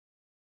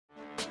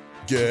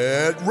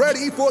Get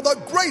ready for the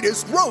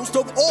greatest roast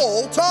of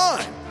all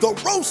time, the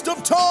Roast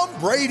of Tom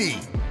Brady,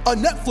 a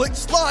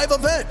Netflix live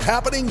event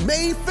happening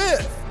May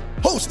 5th.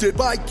 Hosted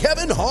by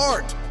Kevin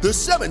Hart, the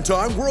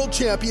 7-time world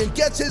champion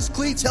gets his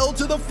cleats held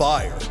to the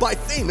fire by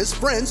famous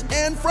friends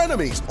and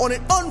frenemies on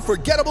an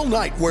unforgettable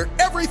night where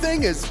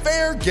everything is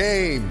fair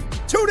game.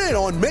 Tune in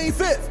on May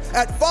 5th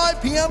at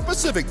 5 p.m.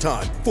 Pacific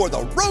time for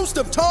the Roast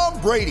of Tom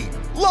Brady,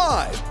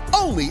 live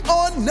only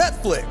on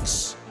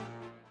Netflix.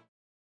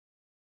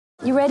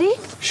 You ready?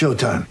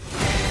 Showtime.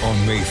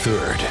 On May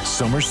 3rd,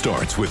 summer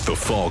starts with The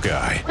Fall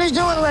Guy. Let's do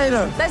it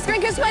later. Let's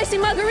drink a spicy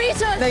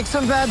margarita. Make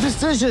some bad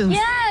decisions.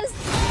 Yes!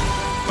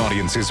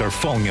 Audiences are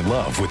falling in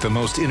love with the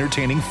most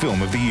entertaining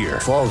film of the year.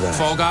 Fall Guy.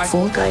 Fall Guy?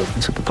 Fall guy.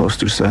 That's what the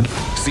poster said.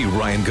 See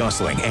Ryan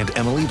Gosling and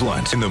Emily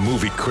Blunt in the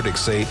movie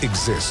critics say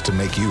exists to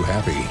make you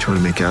happy. Trying to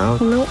make it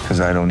out? Nope. Because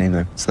I don't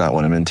either. It's not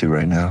what I'm into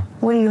right now.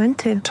 What are you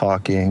into?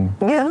 Talking.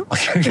 Yeah.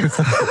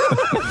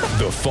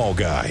 The Fall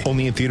Guy.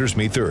 Only in theaters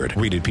May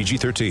 3rd. Rated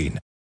PG-13.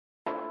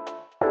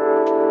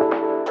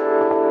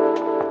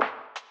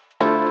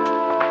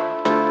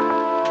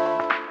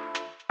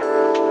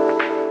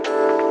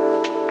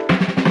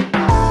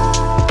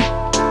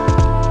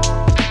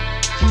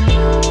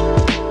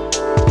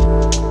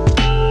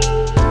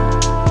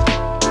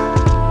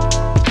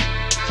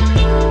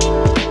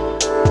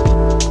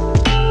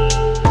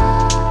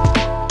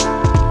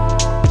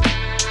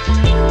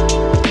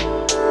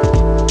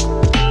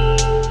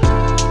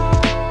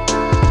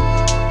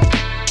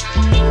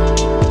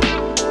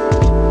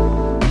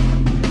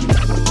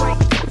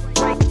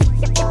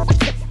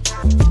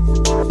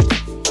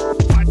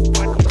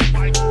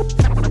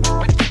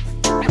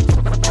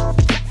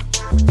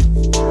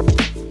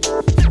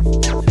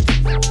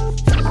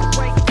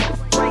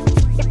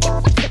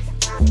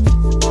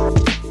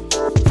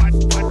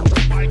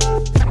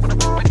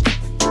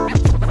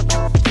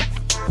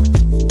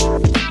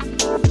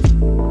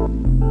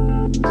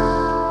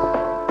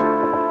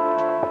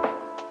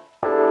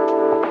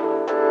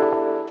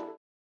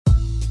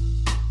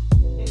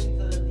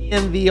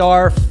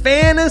 DNVR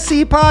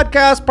Fantasy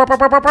Podcast,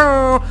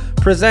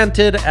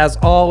 presented as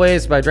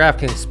always by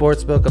DraftKings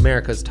Sportsbook,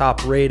 America's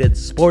top-rated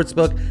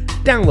sportsbook.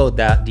 Download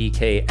that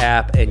DK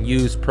app and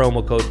use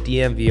promo code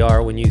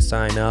DNVR when you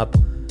sign up.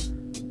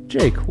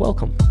 Jake,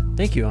 welcome.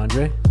 Thank you,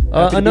 Andre.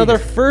 Another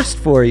first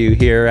for you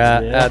here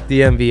at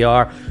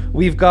DNVR.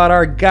 We've got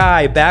our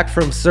guy back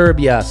from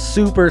Serbia,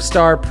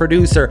 superstar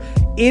producer,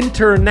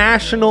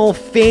 international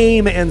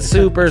fame and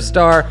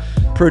superstar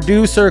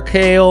producer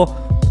Kale.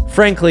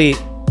 Frankly,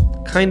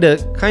 kind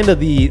of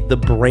the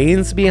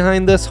brains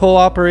behind this whole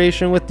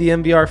operation with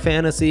DNVR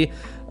Fantasy.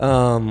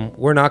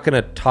 We're not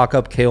going to talk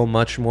up Kale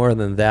much more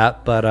than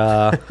that,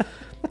 but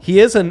he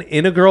is an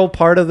integral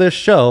part of this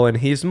show, and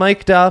he's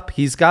mic'd up.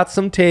 He's got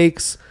some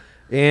takes,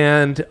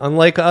 and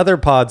unlike other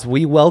pods,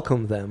 we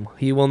welcome them.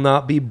 He will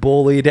not be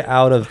bullied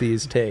out of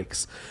these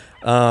takes.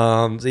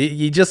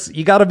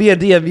 You got to be a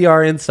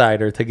DNVR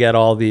insider to get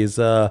all these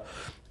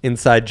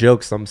inside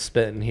jokes I'm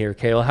spitting here.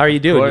 Kale, how are you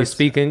doing? You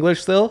speak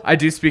English still? I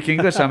do speak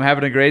English. I'm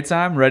having a great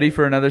time. Ready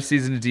for another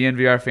season of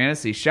DNVR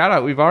Fantasy. Shout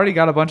out. We've already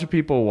got a bunch of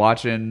people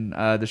watching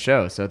the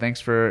show, so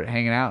thanks for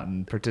hanging out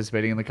and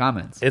participating in the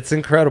comments. It's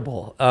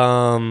incredible.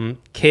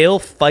 Kale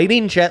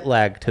fighting jet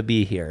lag to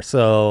be here,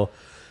 so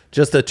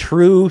just a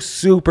true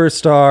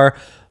superstar.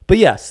 But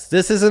yes,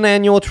 this is an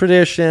annual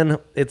tradition.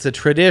 It's a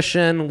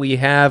tradition we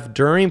have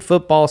during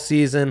football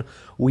season.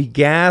 We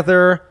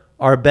gather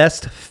our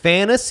best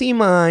fantasy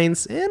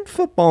minds and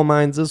football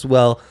minds as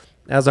well.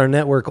 As our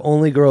network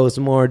only grows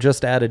more,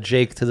 just added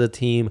Jake to the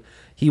team.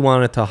 He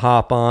wanted to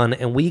hop on,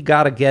 and we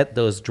got to get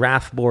those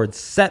draft boards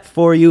set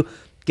for you.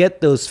 Get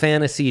those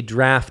fantasy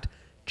draft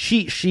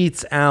cheat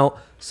sheets out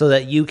so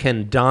that you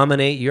can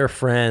dominate your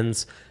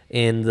friends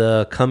in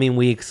the coming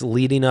weeks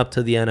leading up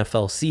to the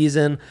NFL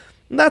season.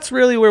 And that's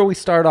really where we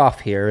start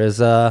off here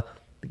is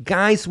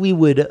guys we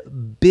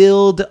would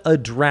build a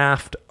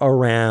draft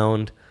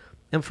around.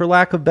 And for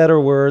lack of better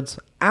words,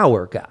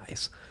 our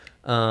guys.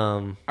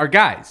 Our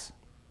guys.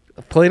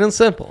 Plain and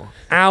simple.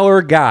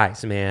 Our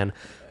guys, man.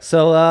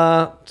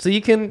 So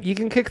you can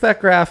kick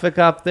that graphic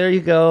up. There you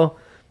go.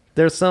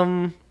 There's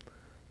some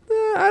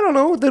I don't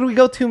know. Did we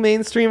go too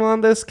mainstream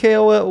on this,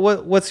 Kale?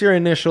 What's your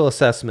initial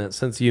assessment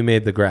since you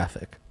made the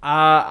graphic?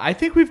 I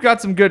think we've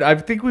got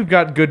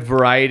good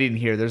variety in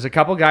here. There's a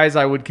couple guys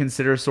I would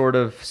consider sort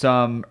of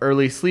some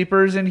early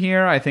sleepers in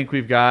here. I think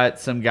we've got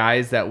some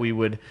guys that we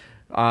would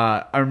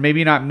are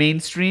maybe not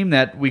mainstream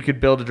that we could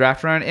build a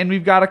draft around. And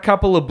we've got a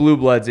couple of blue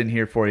bloods in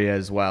here for you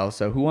as well.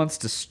 So who wants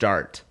to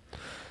start?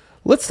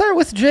 Let's start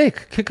with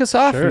Jake. Kick us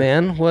off, Sure.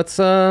 man. What's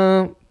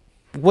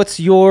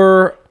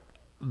your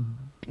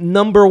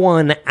number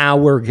one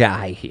our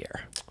guy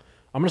here?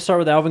 I'm going to start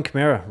with Alvin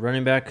Kamara,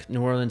 running back,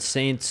 New Orleans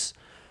Saints.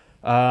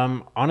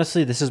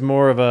 Honestly, this is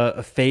more of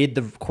a fade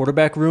the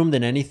quarterback room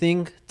than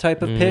anything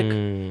type of pick.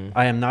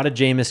 I am not a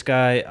Jameis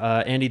guy.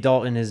 Andy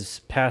Dalton has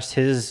passed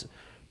his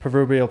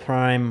proverbial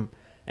prime,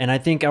 and I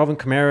think Alvin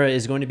Kamara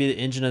is going to be the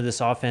engine of this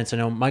offense. I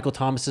know Michael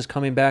Thomas is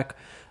coming back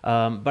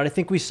But I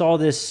think we saw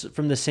this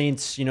from the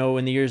Saints,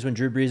 in the years when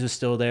Drew Brees was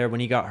still there. When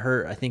he got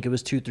hurt, I think it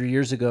was 2-3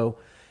 years ago,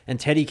 and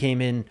Teddy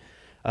came in.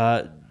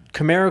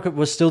 Kamara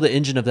was still the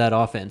engine of that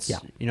offense. Yeah.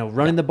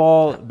 Running the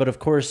ball, but of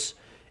course,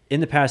 in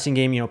the passing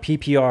game,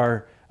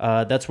 PPR.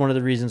 That's one of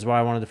the reasons why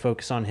I wanted to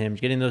focus on him,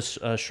 getting those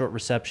short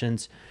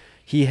receptions.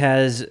 He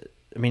has.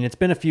 It's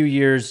been a few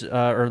years,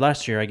 or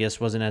last year, I guess,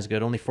 wasn't as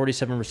good. Only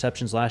 47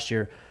 receptions last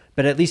year,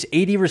 but at least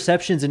 80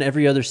 receptions in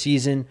every other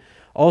season.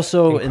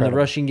 Also, in the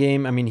rushing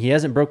game, he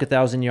hasn't broke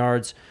 1,000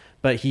 yards,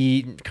 but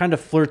he kind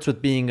of flirts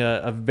with being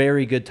a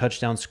very good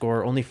touchdown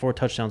scorer. Only 4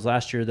 touchdowns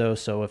last year, though,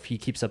 so if he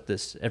keeps up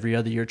this every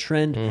other year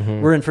trend,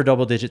 we're in for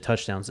double-digit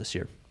touchdowns this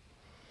year.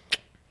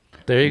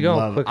 There you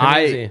go. Quick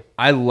and easy.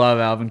 I love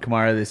Alvin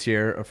Kamara this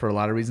year for a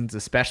lot of reasons,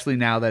 especially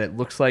now that it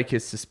looks like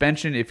his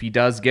suspension, if he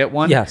does get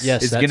one, Yes,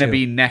 is going to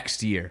be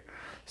next year.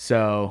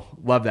 So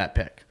love that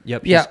pick.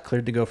 Yep, he's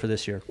cleared to go for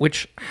this year.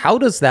 How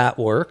does that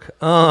work?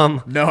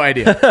 No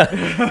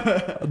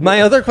idea.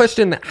 My other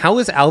question, how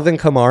is Alvin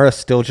Kamara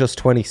still just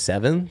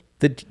 27?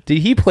 Did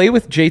he play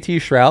with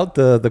JT Shroud,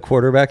 the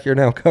quarterback you're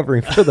now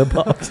covering for the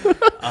Bucs?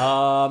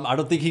 I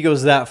don't think he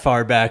goes that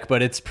far back,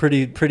 but it's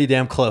pretty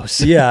damn close.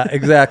 Yeah,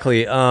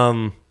 exactly.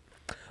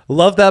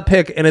 Love that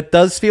pick, and it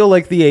does feel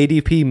like the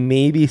ADP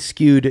may be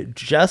skewed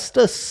just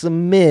a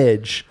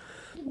smidge.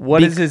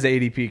 What is his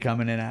ADP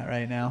coming in at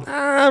right now?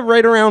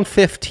 Right around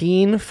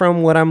 15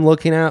 from what I'm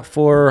looking at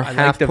for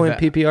half-point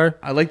PPR.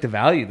 I like the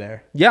value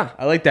there. Yeah.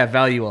 I like that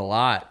value a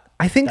lot.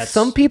 I think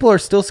some people are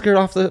still scared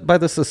off by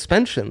the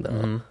suspension,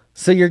 though.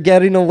 So you're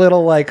getting a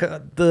little like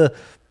the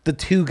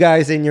 2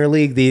 guys in your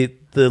league,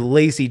 the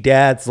lazy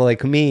dads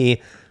like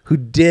me, who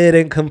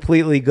didn't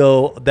completely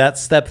go that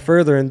step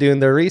further in doing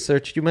their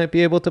research. You might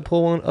be able to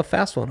pull a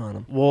fast one on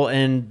them. Well,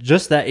 and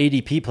just that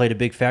ADP played a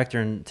big factor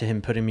into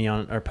him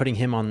putting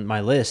him on my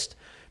list.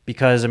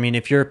 Because,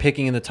 if you're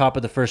picking in the top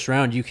of the first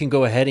round, you can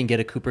go ahead and get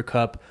a Cooper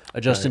Kupp,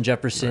 a Justin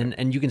Jefferson,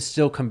 and you can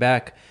still come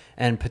back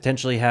and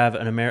potentially have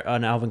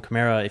an Alvin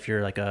Kamara if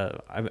you're like I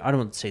don't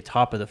want to say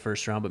top of the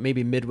first round, but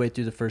maybe midway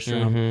through the first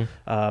round,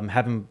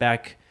 have him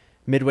back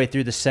midway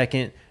through the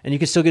second, and you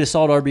can still get a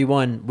solid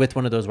RB1 with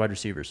one of those wide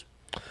receivers.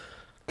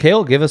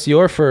 Kale, give us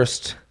your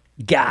first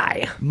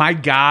guy. My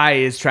guy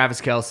is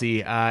Travis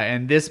Kelce,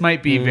 and this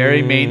might be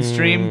very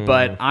mainstream,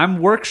 but I'm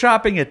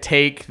workshopping a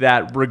take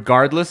that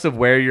regardless of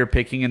where you're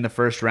picking in the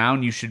first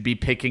round, you should be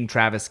picking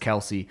Travis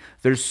Kelce.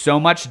 There's so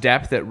much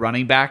depth at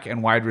running back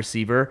and wide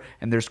receiver,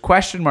 and there's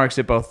question marks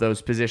at both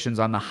those positions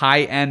on the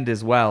high end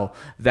as well,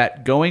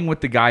 that going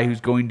with the guy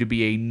who's going to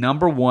be a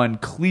number 1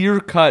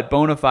 clear-cut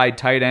bona fide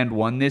tight end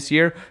 1 this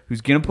year,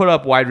 who's going to put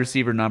up wide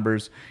receiver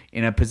numbers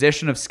in a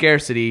position of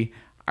scarcity,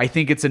 I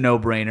think it's a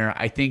no-brainer.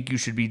 I think you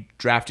should be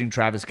drafting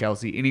Travis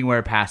Kelce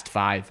anywhere past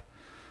 5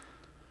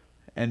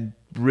 and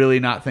really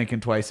not thinking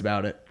twice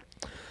about it.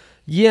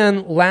 Yeah,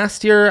 and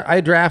last year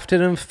I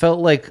drafted him, felt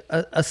like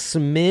a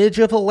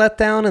smidge of a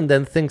letdown, and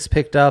then things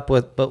picked up,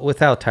 but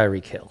without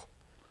Tyreek Hill.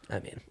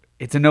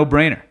 It's a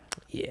no-brainer.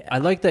 Yeah. I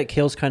like that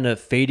Kale's kind of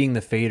fading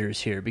the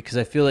faders here because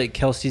I feel like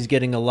Kelce's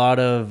getting a lot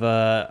of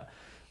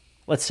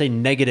let's say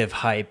negative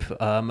hype.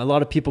 A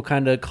lot of people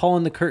kind of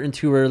calling the curtain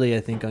too early,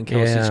 I think, on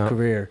Kelce's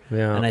career.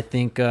 Yeah. And I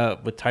think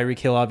with Tyreek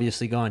Hill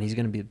obviously gone, he's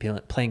going to be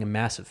playing a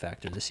massive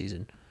factor this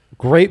season.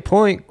 Great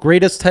point.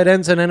 Greatest tight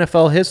ends in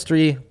NFL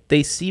history.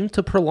 They seem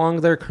to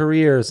prolong their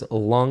careers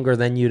longer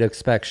than you'd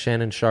expect.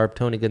 Shannon Sharp,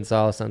 Tony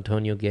Gonzalez,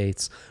 Antonio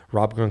Gates,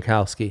 Rob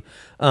Gronkowski.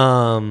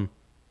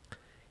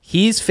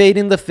 He's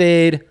fading the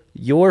fade.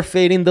 You're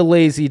fading the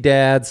lazy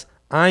dads.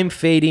 I'm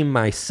fading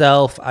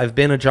myself. I've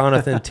been a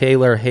Jonathan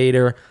Taylor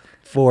hater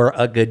for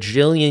a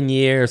gajillion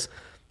years.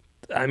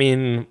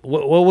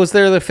 What was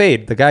there to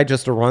fade? The guy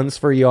just runs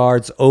for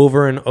yards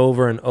over and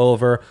over and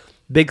over.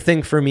 Big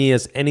thing for me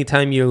is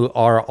anytime you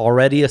are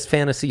already a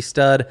fantasy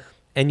stud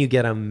and you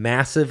get a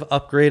massive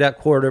upgrade at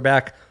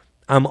quarterback,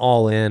 I'm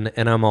all in,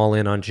 and I'm all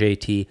in on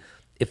JT.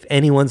 If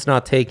anyone's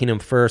not taking him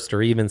first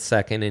or even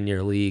second in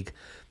your league,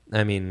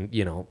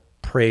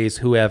 praise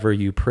whoever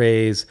you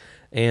praise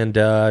and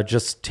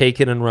just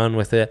take it and run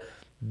with it.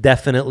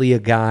 Definitely a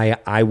guy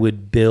I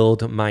would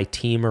build my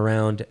team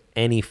around,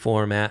 any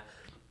format,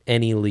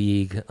 any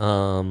league.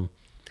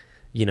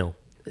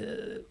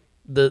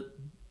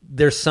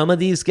 There's some of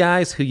these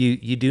guys who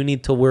you do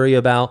need to worry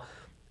about.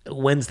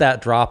 When's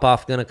that drop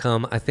off going to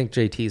come? I think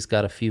JT's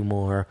got a few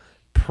more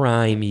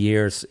prime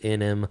years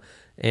in him.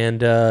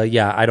 And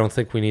I don't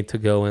think we need to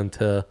go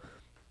into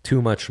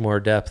too much more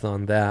depth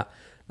on that.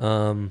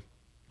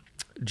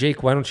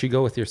 Jake, why don't you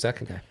go with your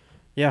second guy?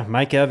 Yeah,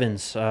 Mike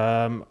Evans.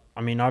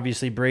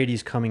 Obviously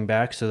Brady's coming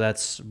back, so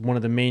that's one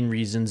of the main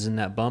reasons in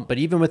that bump. But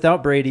even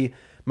without Brady,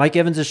 Mike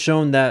Evans has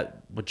shown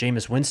that with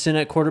Jameis Winston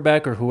at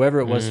quarterback or whoever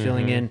it was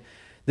filling in,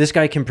 this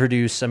guy can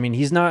produce.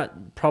 He's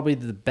not probably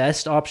the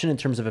best option in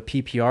terms of a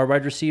PPR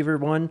wide receiver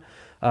one,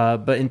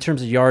 but in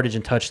terms of yardage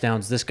and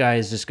touchdowns, this guy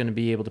is just going to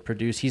be able to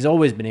produce. He's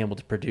always been able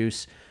to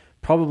produce.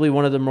 Probably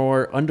one of the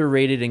more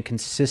underrated and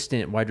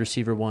consistent wide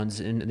receiver ones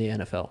in the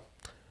NFL.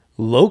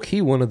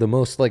 Low-key one of the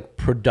most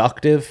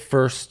productive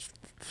first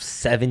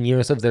 7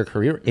 years of their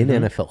career in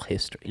NFL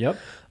history. Yep.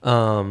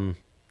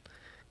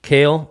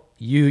 Kale,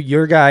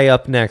 your guy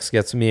up next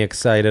gets me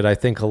excited. I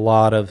think a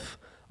lot of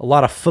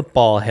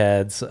football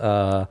heads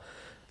are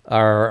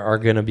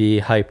going to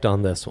be hyped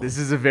on this one. This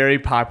is a very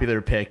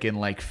popular pick in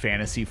like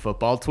fantasy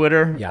football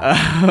Twitter.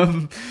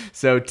 Yeah.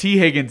 So T.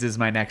 Higgins is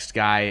my next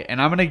guy,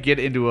 and I'm going to get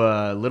into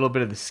a little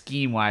bit of the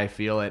scheme why I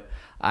feel it.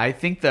 I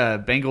think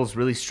the Bengals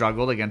really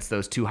struggled against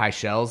those two high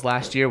shells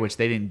last year, which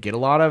they didn't get a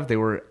lot of. They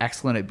were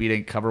excellent at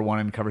beating cover 1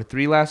 and cover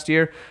 3 last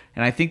year,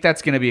 and I think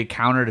that's going to be a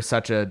counter to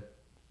such a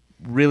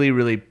really,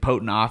 really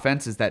potent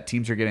offense, is that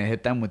teams are going to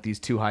hit them with these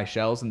two high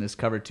shells in this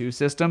cover 2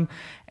 system.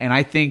 And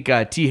I think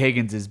T.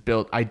 Higgins is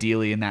built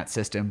ideally in that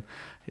system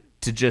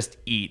to just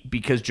eat,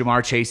 because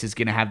Jamar Chase is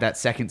going to have that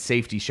second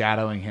safety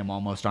shadowing him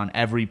almost on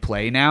every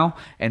play now.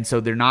 And so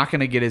they're not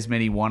going to get as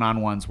many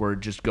one-on-ones where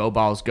just go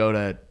balls go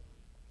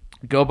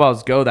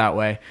that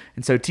way.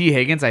 And so T.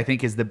 Higgins, I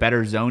think, is the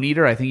better zone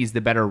eater. I think he's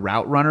the better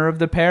route runner of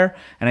the pair.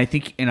 And I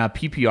think in a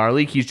PPR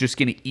league, he's just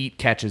going to eat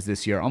catches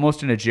this year,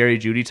 almost in a Jerry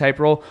Jeudy type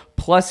role.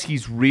 Plus,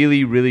 he's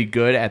really, really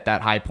good at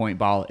that high point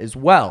ball as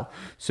well.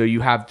 So you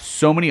have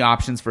so many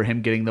options for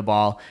him getting the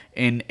ball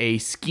in a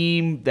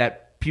scheme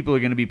that people are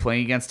going to be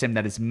playing against him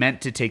that is meant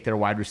to take their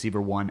wide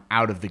receiver 1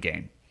 out of the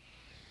game.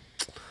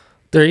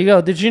 There you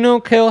go. Did you know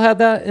Kale had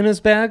that in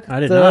his bag? I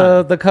did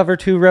not. The cover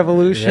 2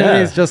 revolution. Yeah.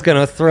 He's just going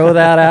to throw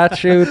that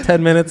at you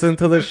 10 minutes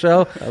into the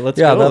show. Let's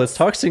go. Let's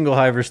talk single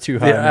hivers too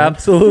high. Yeah, man.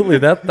 absolutely.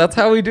 That's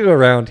how we do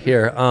around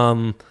here.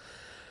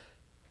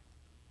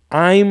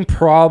 I'm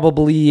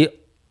probably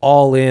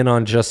all in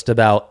on just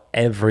about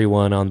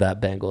everyone on that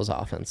Bengals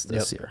offense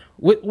this year.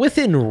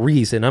 Within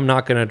reason. I'm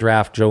not going to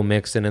draft Joe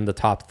Mixon in the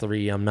top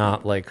 3. I'm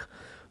not like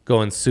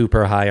going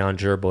super high on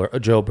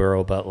Joe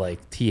Burrow, but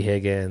like T.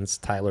 Higgins,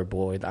 Tyler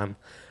Boyd,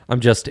 I'm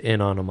just in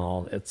on them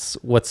all. It's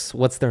what's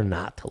there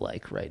not to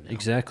like right now.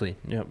 Exactly.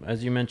 Yep.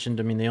 As you mentioned,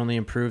 I mean, they only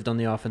improved on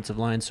the offensive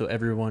line, so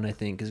everyone, I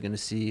think, is going to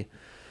see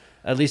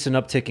at least an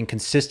uptick in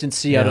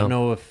consistency. Yeah. I don't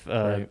know if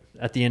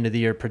at the end of the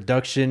year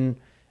production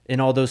in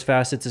all those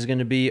facets is going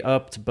to be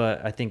upped,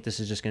 but I think this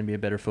is just going to be a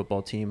better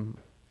football team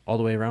all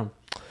the way around.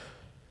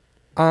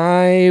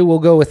 I will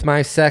go with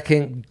my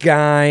second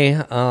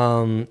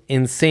guy,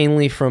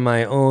 insanely from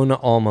my own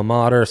alma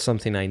mater,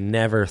 something I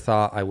never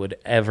thought I would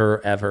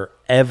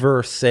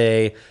ever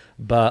say.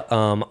 But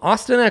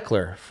Austin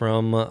Eckler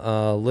from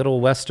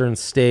Little Western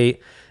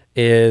State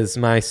is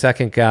my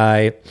second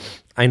guy.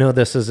 I know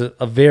this is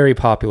a very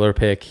popular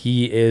pick.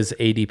 He is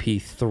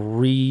ADP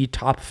 3,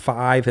 top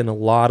 5 in a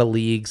lot of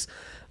leagues.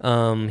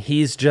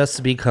 He's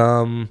just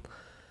become...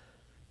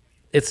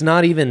 It's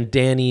not even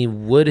Danny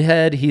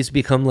Woodhead. He's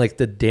become like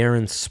the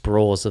Darren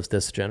Sproles of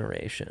this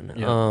generation.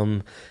 Yeah.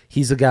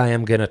 He's a guy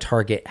I'm going to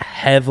target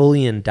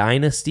heavily in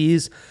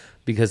dynasties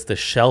because the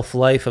shelf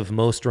life of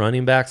most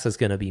running backs is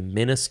going to be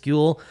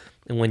minuscule.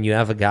 And when you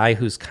have a guy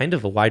who's kind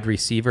of a wide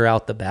receiver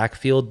out the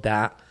backfield,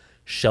 that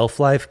shelf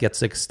life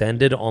gets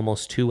extended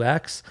almost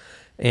 2x.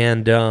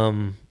 And,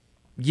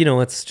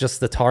 it's just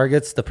the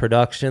targets, the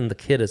production. The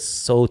kid is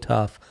so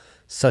tough,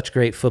 such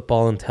great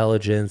football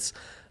intelligence.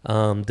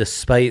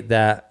 Despite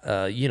that,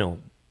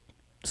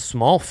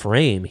 small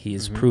frame,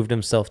 he's proved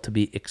himself to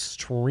be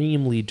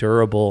extremely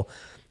durable.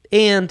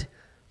 And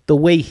the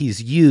way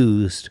he's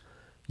used,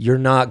 you're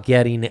not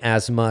getting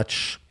as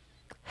much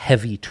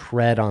heavy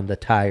tread on the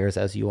tires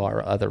as you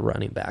are other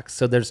running backs.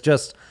 So there's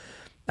just,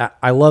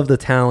 I love the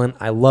talent.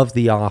 I love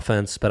the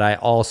offense, but I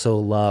also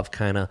love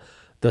kind of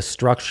the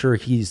structure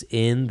he's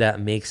in that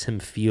makes him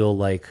feel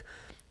like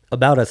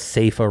about as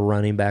safe a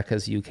running back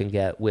as you can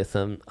get with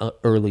an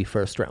early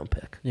first-round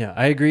pick. Yeah,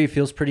 I agree. It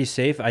feels pretty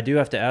safe. I do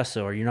have to ask,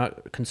 though, are you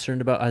not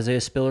concerned about Isaiah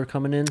Spiller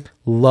coming in?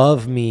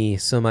 Love me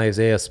some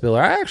Isaiah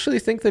Spiller. I actually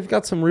think they've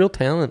got some real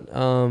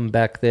talent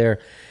back there.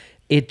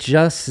 It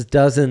just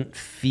doesn't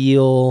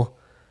feel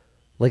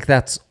like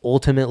that's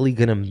ultimately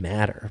going to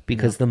matter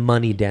because the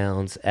money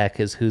downs. Eck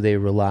is who they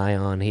rely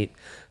on. He,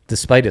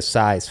 despite his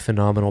size,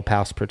 phenomenal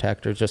pass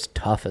protector, just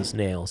tough as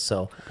nails.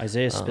 So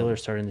Isaiah Spiller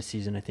starting the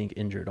season, I think,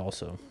 injured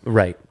also.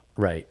 Right.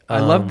 I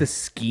love the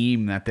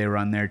scheme that they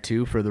run there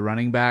too for the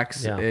running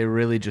backs. Yeah. It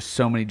really just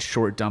so many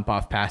short dump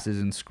off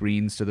passes and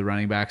screens to the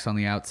running backs on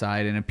the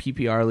outside. In a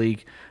PPR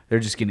league, they're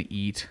just going to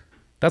eat.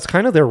 That's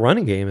kind of their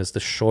running game, is the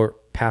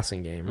short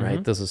passing game,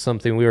 right? This is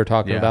something we were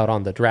talking about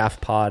on the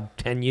draft pod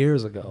 10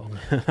 years ago.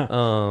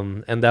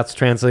 And that's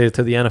translated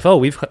to the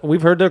NFL.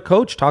 We've heard their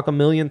coach talk a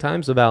million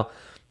times about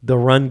the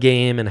run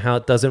game and how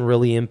it doesn't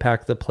really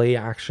impact the play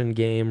action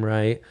game,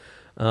 right?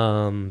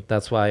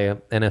 That's why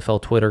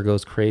NFL Twitter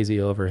goes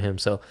crazy over him.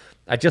 So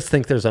I just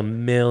think there's a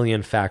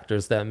million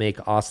factors that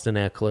make Austin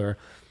Eckler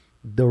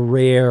the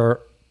rare,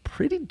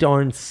 pretty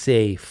darn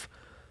safe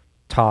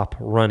top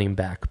running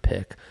back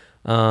pick.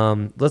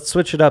 Let's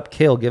switch it up.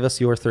 Kale, give us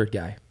your third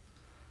guy.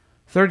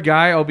 Third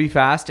guy, I'll be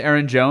fast.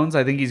 Aaron Jones.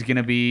 I think he's going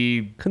to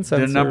be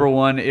the number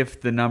one,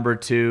 if the number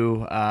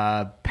two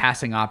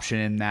passing option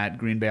in that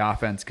Green Bay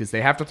offense because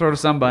they have to throw to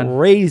somebody.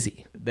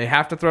 Crazy. they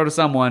have to throw to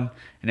someone,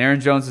 and Aaron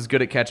Jones is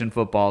good at catching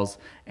footballs.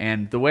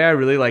 And the way I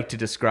really like to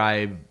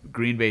describe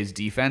Green Bay's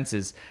defense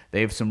is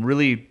they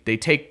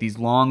take these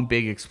long,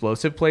 big,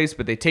 explosive plays,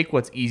 but they take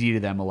what's easy to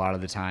them a lot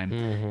of the time.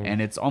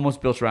 And it's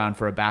almost built around,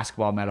 for a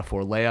basketball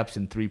metaphor, layups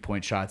and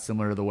three-point shots,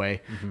 similar to the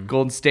way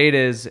Golden State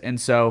is. And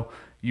so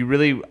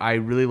I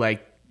really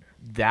like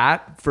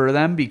that for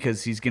them,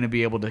 because he's going to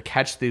be able to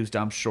catch these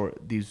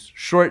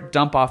short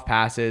dump off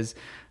passes,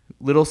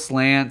 little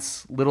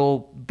slants, little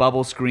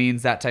bubble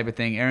screens, that type of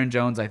thing. Aaron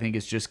Jones, I think,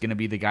 is just going to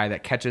be the guy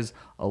that catches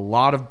a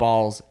lot of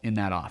balls in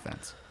that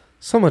offense.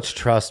 So much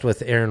trust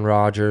with Aaron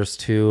Rodgers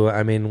too.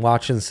 I mean,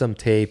 watching some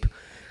tape,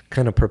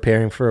 kind of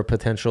preparing for a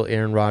potential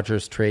Aaron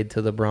Rodgers trade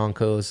to the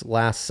Broncos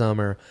last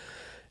summer,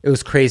 it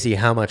was crazy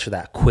how much of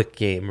that quick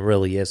game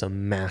really is a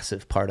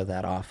massive part of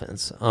that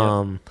offense.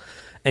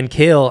 And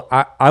Kale,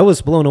 I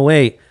was blown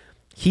away.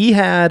 He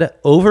had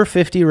over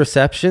 50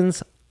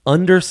 receptions,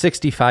 under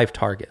 65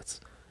 targets.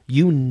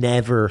 You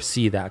never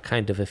see that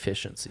kind of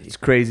efficiency. It's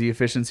crazy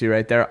efficiency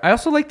right there. I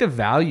also like the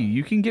value.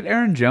 You can get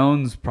Aaron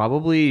Jones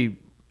probably,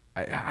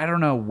 I don't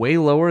know, way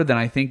lower than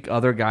I think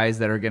other guys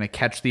that are going to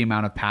catch the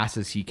amount of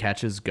passes he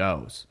catches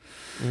goes.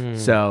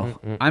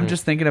 I'm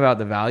just thinking about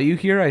the value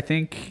here. I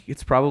think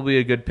it's probably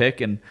a good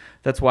pick, and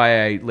that's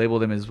why I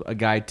labeled him as a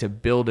guy to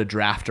build a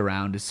draft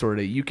around. Is sort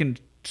of, you can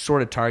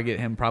sort of target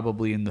him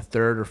probably in the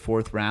 3rd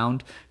or 4th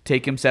round.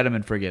 Take him, set him,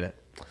 and forget it.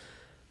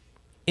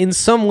 In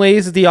some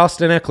ways, the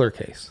Austin Eckler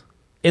case.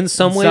 In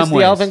some ways,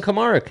 the Alvin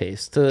Kamara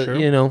case,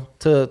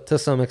 to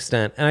some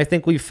extent. And I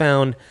think we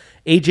found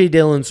A.J.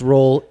 Dillon's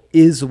role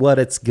is what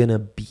it's going to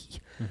be.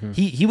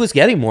 He was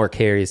getting more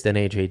carries than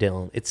A.J.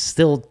 Dillon. It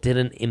still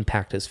didn't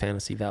impact his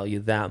fantasy value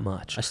that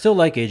much. I still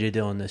like A.J.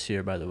 Dillon this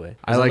year, by the way.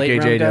 I like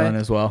A.J. Dillon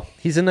as well.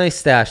 He's a nice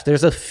stash.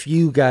 There's a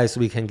few guys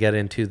we can get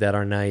into that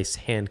are nice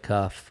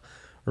handcuff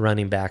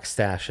running back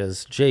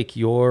stashes. Jake,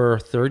 your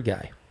third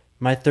guy.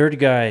 My third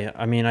guy,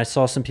 I mean, I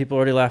saw some people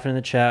already laughing in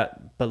the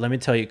chat, but let me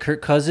tell you,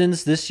 Kirk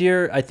Cousins this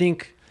year, I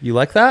think... You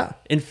like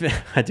that?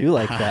 I do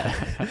like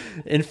that.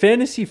 In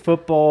fantasy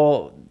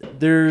football,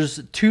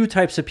 there's two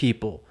types of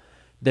people.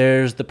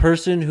 There's the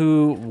person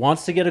who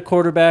wants to get a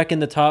quarterback in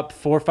the top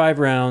 4 or 5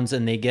 rounds,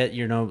 and they get,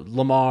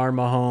 Lamar,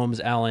 Mahomes,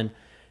 Allen.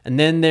 And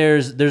then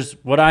there's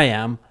what I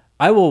am.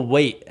 I will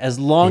wait as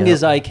long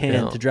as I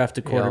can to draft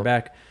a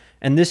quarterback.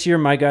 And this year,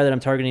 my guy that I'm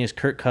targeting is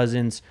Kirk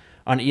Cousins.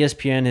 On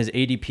ESPN, his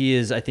ADP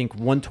is, I think,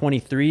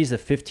 123. He's the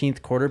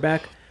 15th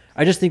quarterback.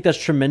 I just think that's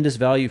tremendous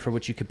value for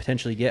what you could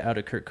potentially get out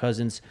of Kirk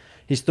Cousins.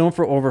 He's thrown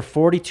for over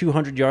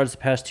 4,200 yards the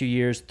past 2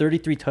 years,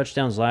 33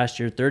 touchdowns last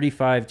year,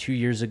 35 2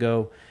 years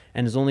ago,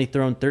 and has only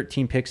thrown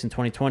 13 picks in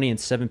 2020 and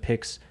 7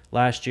 picks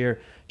last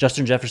year.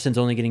 Justin Jefferson's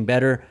only getting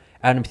better.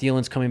 Adam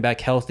Thielen's coming back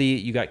healthy.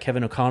 You got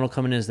Kevin O'Connell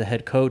coming in as the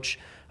head coach.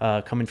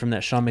 Coming from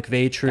that Sean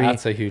McVay tree.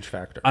 That's a huge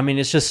factor. I mean,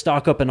 it's just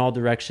stock up in all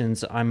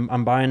directions.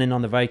 I'm buying in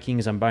on the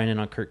Vikings. I'm buying in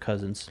on Kirk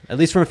Cousins, at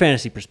least from a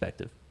fantasy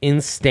perspective.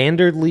 In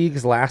standard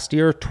leagues last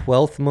year,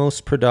 12th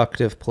most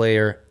productive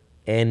player,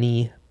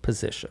 any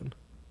position,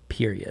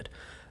 period.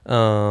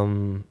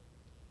 So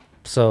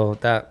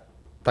that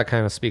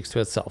kind of speaks to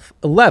itself.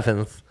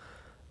 11th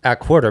at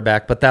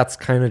quarterback, but that's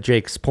kind of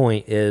Jake's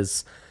point,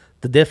 is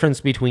the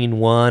difference between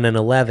 1 and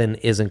 11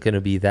 isn't going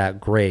to be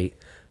that great.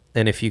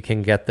 And if you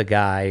can get the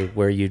guy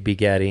where you'd be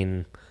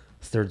getting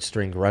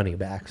third-string running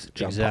backs,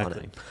 jump on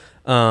it.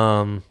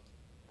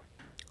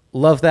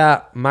 Love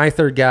that. My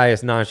third guy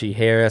is Najee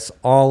Harris.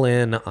 All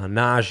in on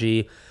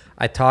Najee.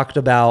 I talked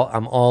about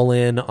I'm all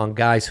in on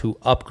guys who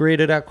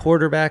upgraded at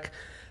quarterback.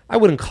 I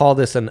wouldn't call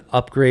this an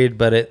upgrade,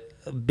 but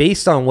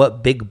based on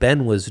what Big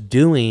Ben was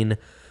doing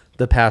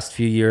the past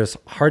few years,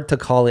 hard to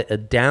call it a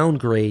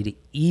downgrade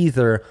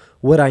either.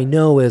 What I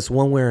know is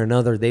one way or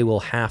another, they will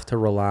have to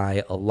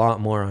rely a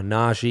lot more on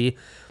Najee.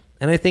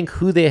 And I think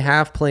who they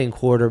have playing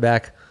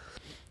quarterback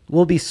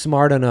will be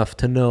smart enough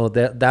to know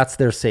that that's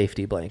their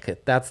safety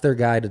blanket. That's their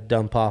guy to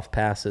dump off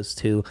passes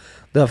to.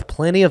 They'll have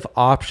plenty of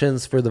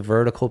options for the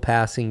vertical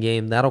passing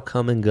game. That'll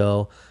come and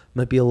go.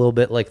 Might be a little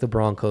bit like the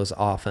Broncos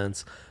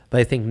offense. But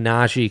I think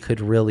Najee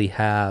could really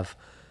have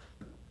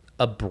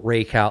a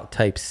breakout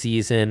type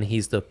season.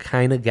 He's the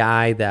kind of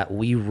guy that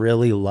we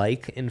really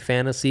like in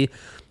fantasy.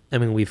 I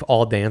mean, we've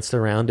all danced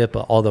around it,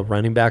 but all the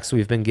running backs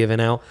we've been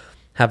giving out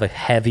have a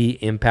heavy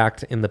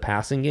impact in the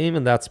passing game,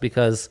 and that's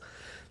because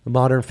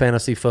modern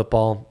fantasy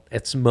football,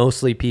 it's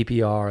mostly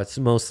PPR, it's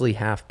mostly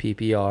half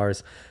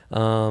PPRs,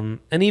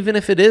 and even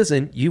if it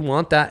isn't, you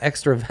want that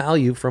extra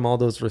value from all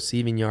those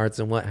receiving yards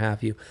and what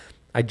have you.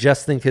 I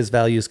just think his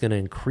value is going to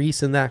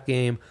increase in that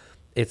game.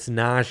 It's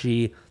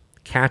Najee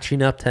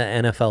catching up to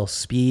NFL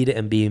speed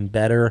and being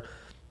better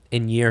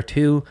in year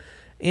 2.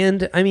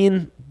 And, I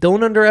mean,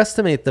 don't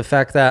underestimate the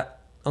fact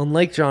that,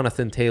 unlike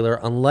Jonathan Taylor,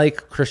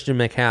 unlike Christian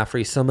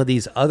McCaffrey, some of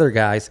these other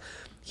guys,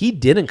 he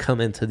didn't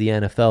come into the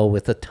NFL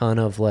with a ton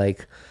of,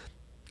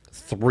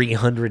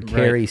 300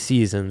 carry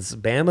seasons.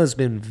 Bama's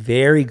been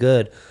very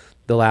good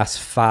the last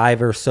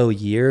 5 or so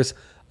years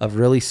of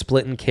really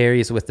splitting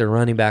carries with their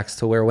running backs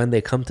to where when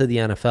they come to the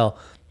NFL,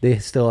 they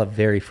still have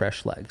very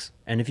fresh legs.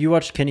 And if you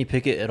watched Kenny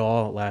Pickett at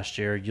all last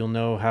year, you'll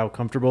know how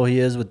comfortable he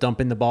is with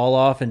dumping the ball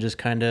off and just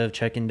kind of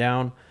checking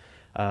down.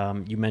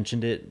 You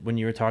mentioned it when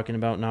you were talking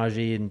about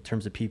Najee in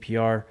terms of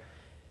PPR.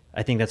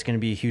 I think that's going to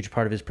be a huge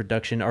part of his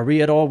production. Are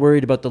we at all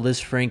worried about the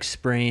Liz Frank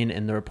sprain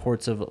and the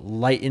reports of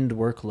lightened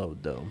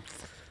workload, though?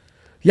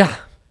 Yeah.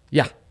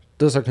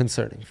 Those are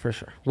concerning for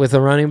sure. With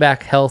the running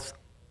back health,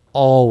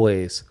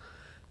 always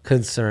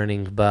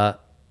concerning,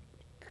 but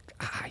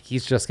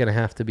he's just going to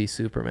have to be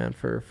Superman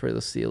for the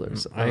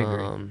Steelers. I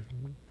agree.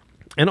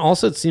 And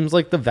also, it seems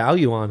like the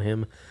value on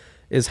him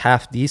is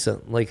half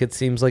decent. Like, it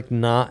seems like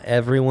not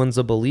everyone's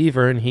a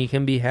believer, and he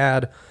can be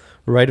had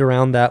right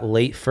around that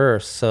late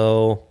first.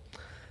 So,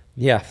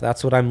 yeah, if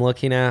that's what I'm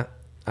looking at,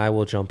 I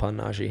will jump on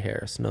Najee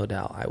Harris, no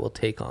doubt. I will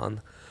take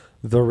on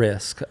the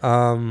risk.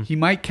 He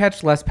might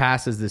catch less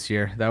passes this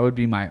year. That would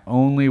be my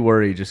only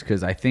worry, just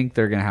because I think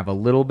they're going to have a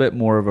little bit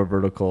more of a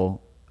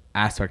vertical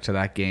aspect to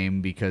that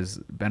game, because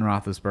Ben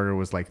Roethlisberger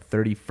was like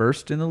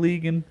 31st in the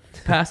league in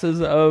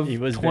passes of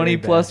 20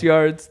 plus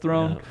yards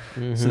thrown.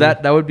 Yeah. Mm-hmm. So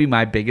that would be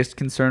my biggest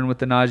concern with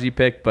the Najee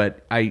pick,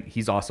 but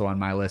he's also on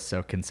my list,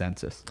 so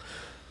consensus.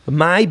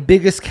 My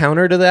biggest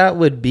counter to that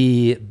would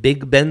be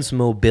Big Ben's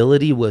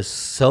mobility was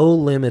so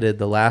limited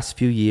the last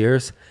few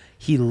years.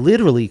 He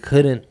literally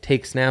couldn't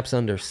take snaps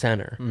under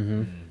center.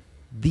 Mm-hmm.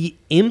 The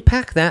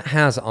impact that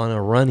has on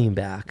a running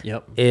back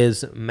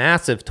is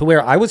massive, to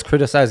where I was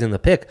criticizing the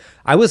pick.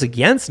 I was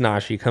against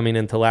Najee coming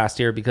into last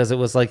year because it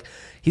was like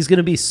he's going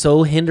to be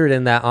so hindered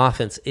in that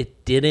offense.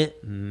 It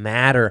didn't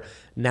matter.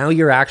 Now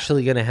you're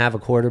actually going to have a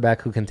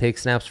quarterback who can take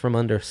snaps from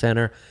under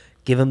center,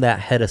 give him that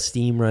head of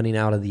steam running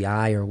out of the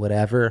eye or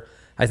whatever.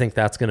 I think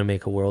that's going to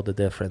make a world of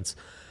difference.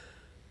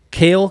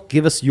 Kale,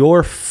 give us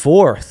your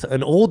fourth,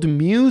 an old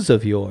muse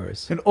of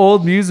yours. An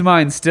old muse of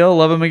mine. Still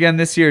love him again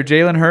this year.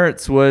 Jalen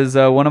Hurts was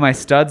one of my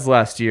studs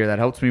last year that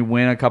helped me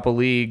win a couple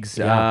leagues.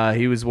 Yeah.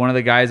 He was one of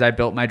the guys I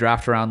built my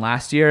draft around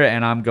last year,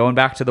 and I'm going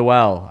back to the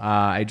well.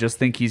 I just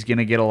think he's going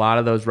to get a lot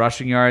of those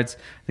rushing yards.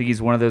 I think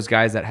he's one of those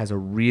guys that has a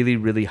really,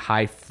 really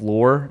high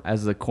floor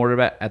as the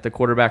quarterback at the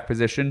quarterback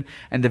position,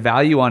 and the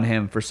value on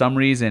him for some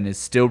reason is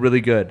still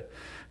really good.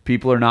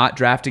 People are not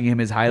drafting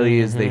him as highly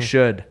as they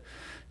should.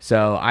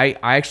 So I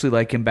actually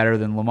like him better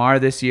than Lamar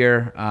this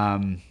year,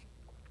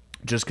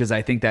 just because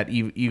I think that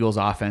Eagles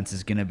offense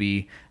is going to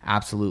be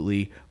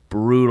absolutely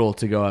brutal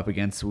to go up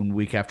against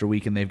week after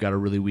week, and they've got a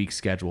really weak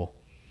schedule.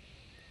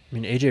 I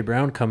mean, A.J.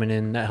 Brown coming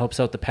in, that helps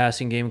out the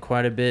passing game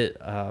quite a bit,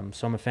 so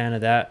I'm a fan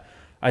of that.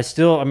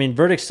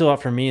 Verdict's still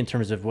out for me in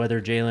terms of whether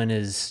Jalen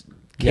is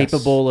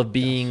capable of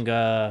being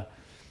that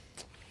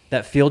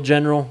field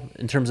general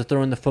in terms of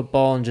throwing the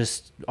football and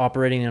just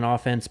operating an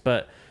offense.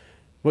 But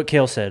what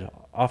Kale said,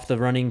 off the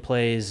running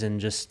plays and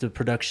just the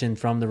production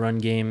from the run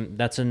game,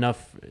 that's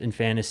enough in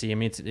fantasy. I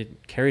mean,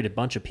 it carried a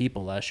bunch of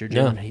people last year.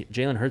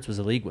 Jalen Hurts was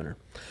a league winner.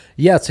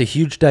 Yeah, it's a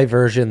huge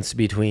divergence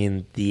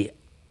between the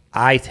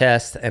eye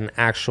test and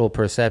actual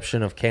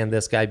perception of can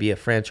this guy be a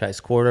franchise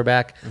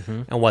quarterback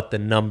and what the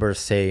numbers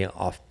say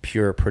off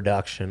pure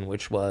production,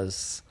 which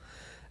was,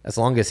 as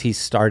long as he's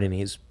starting,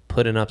 he's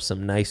putting up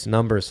some nice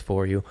numbers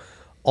for you.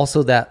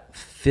 Also, that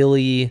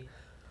Philly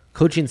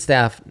coaching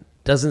staff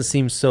doesn't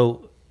seem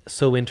so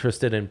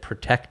interested in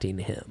protecting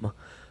him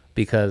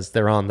because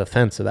they're on the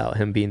fence about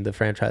him being the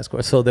franchise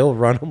quarterback. So they'll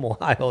run him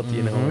wild,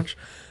 which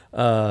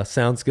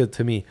sounds good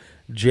to me.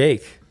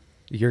 Jake,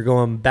 you're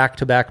going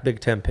back-to-back Big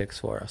Ten picks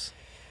for us.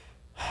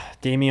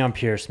 Dameon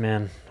Pierce,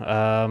 man.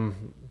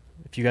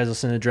 If you guys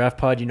listen to Draft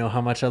Pod, you know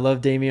how much I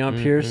love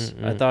Dameon Pierce.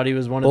 I thought he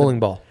was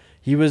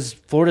he was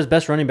Florida's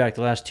best running back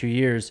the last 2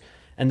 years.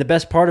 And the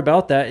best part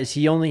about that is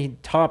he only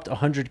topped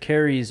 100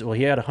 carries. Well,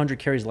 he had 100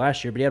 carries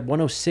last year, but he had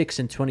 106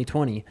 in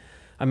 2020.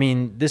 I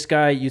mean, this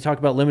guy, you talk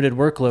about limited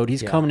workload.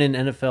 He's coming in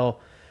NFL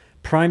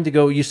primed to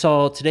go. You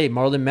saw today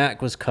Marlon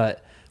Mack was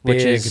cut,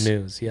 which is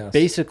news, yes.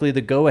 Basically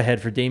the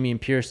go-ahead for Dameon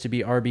Pierce to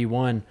be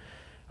RB1.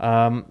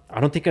 I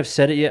don't think I've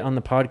said it yet on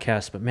the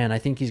podcast, but, man, I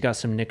think he's got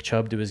some Nick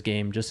Chubb to his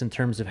game just in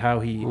terms of how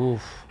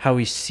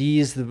he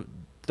sees the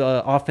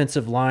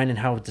offensive line and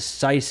how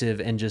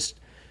decisive and just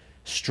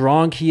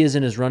strong he is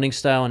in his running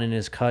style and in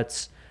his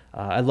cuts.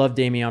 I love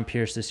Dameon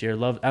Pierce this year.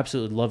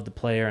 Absolutely love the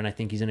player, and I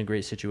think he's in a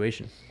great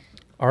situation.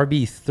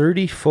 RB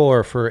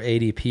 34 for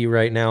ADP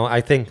right now.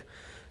 I think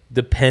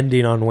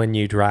depending on when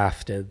you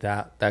drafted,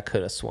 that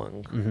could have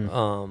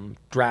swung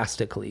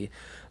drastically.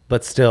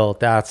 But still,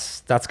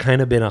 that's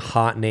kind of been a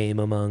hot name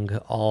among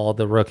all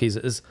the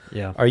rookies.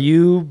 Are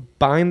you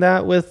buying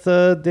that with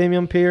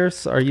Dameon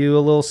Pierce? Are you a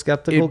little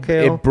skeptical,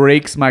 Kale? It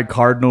breaks my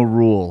cardinal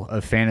rule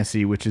of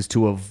fantasy, which is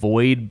to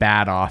avoid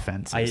bad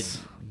offenses.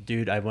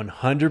 I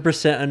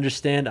 100%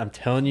 understand. I'm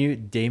telling you,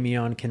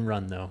 Dameon can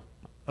run, though.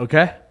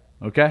 Okay.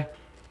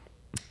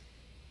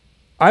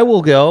 I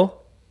will go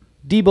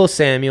Deebo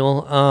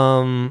Samuel.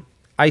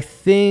 I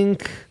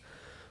think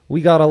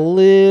we got a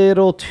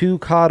little too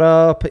caught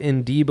up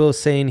in Deebo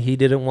saying he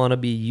didn't want to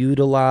be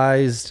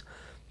utilized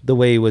the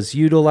way he was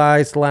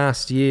utilized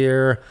last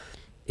year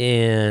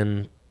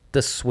in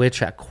the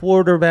switch at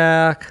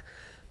quarterback.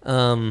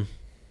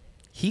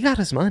 he got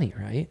his money,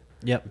 right?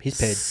 Yep, he's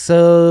paid.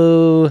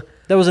 So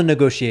That was a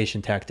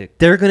negotiation tactic.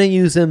 they're going to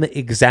use him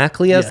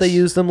exactly as they Yes.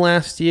 used him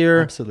last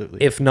year.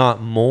 Absolutely. If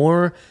not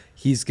more.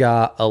 He's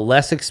got a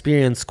less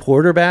experienced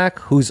quarterback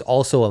who's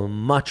also a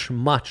much,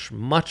 much,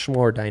 much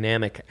more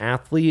dynamic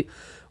athlete,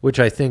 which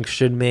I think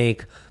should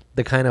make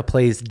the kind of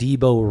plays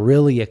Debo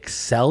really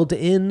excelled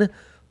in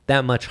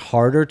that much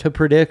harder to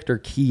predict or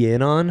key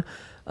in on.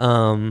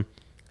 And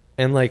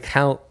like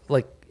how,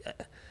 like,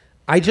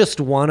 I just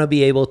want to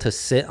be able to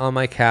sit on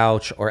my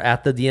couch or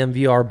at the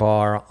DMVR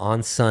bar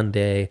on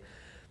Sunday,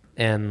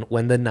 and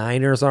when the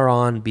Niners are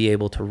on, be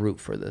able to root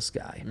for this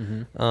guy.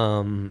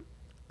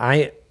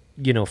 I,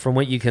 from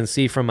what you can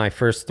see from my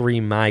first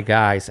 3 my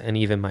guys and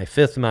even my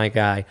 5th my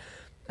guy,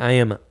 I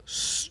am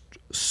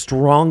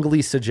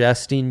strongly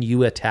suggesting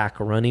you attack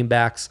running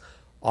backs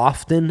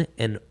often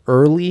and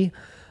early,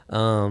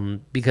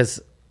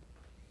 because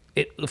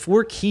if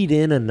we're keyed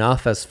in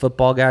enough as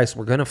football guys,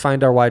 we're going to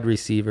find our wide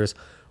receivers.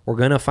 We're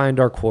going to find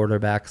our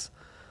quarterbacks.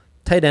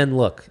 Tight end,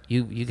 look,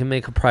 you can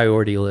make a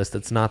priority list.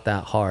 It's not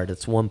that hard.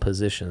 It's one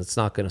position. It's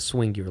not going to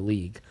swing your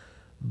league.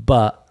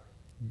 But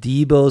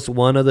Debo's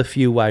one of the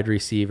few wide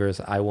receivers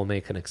I will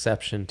make an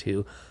exception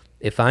to.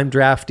 If I'm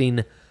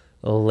drafting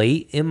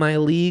late in my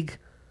league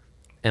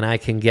and I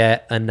can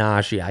get a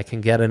Najee, I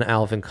can get an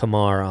Alvin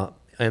Kamara,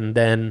 and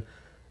then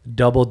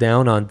double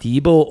down on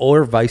Debo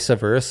or vice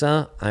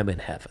versa, I'm in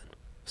heaven.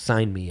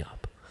 Sign me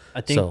up.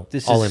 I think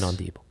this all is in on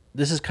Debo.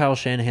 This is Kyle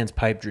Shanahan's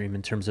pipe dream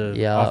in terms of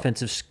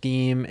offensive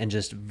scheme and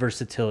just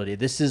versatility.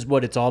 This is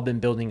what it's all been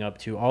building up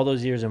to. All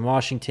those years in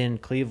Washington,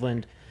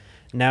 Cleveland,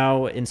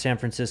 now in San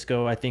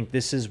Francisco. I think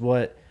this is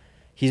what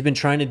he's been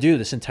trying to do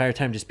this entire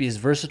time. Just be as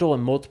versatile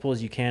and multiple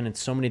as you can in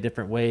so many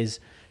different ways,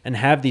 and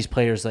have these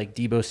players like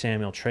Debo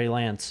Samuel, Trey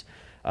Lance,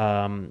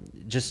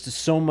 just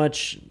so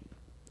much.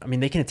 I mean,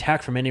 they can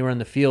attack from anywhere in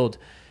the field.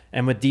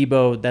 And with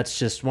Debo, that's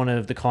just one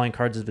of the calling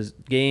cards of his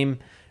game.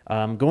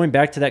 Going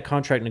back to that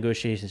contract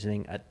negotiations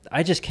thing,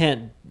 I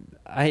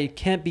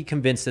can't be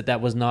convinced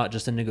that was not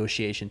just a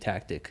negotiation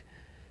tactic,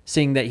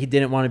 seeing that he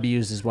didn't want to be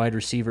used as wide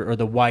receiver or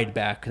the wide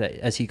back,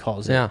 as he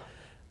calls it. Yeah.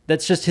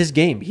 That's just his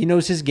game. He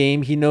knows his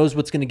game. He knows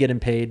what's going to get him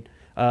paid.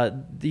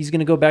 He's going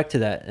to go back to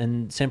that,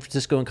 and San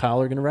Francisco and Kyle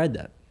are going to ride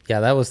that.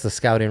 Yeah, that was the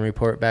scouting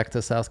report back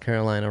to South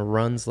Carolina.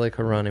 Runs like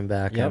a running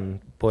back, Yep.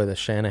 and boy, the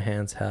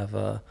Shanahans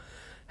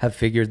have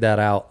figured that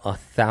out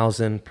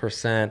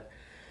 1,000%.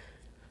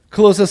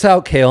 Close us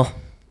out, Kale.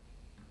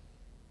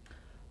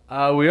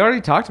 We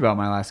already talked about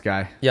my last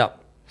guy.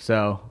 Yep.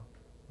 So,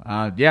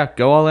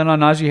 go all in on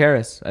Najee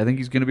Harris. I think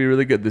he's going to be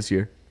really good this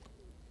year.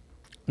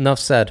 Enough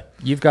said.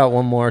 You've got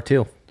one more,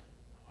 too.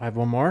 I have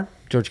one more.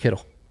 George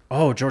Kittle.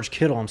 Oh, George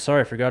Kittle. I'm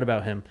sorry. I forgot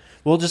about him.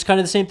 Well, just kind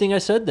of the same thing I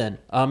said then.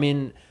 I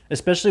mean,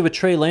 especially with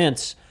Trey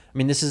Lance. I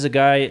mean, this is a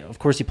guy, of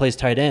course, he plays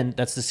tight end.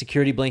 That's the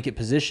security blanket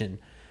position.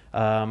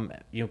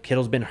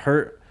 Kittle's been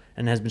hurt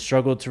and has been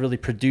struggled to really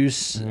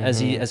produce as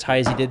high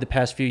as he did the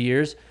past few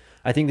years.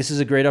 I think this is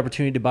a great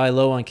opportunity to buy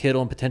low on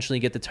Kittle and potentially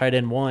get the tight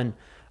end 1.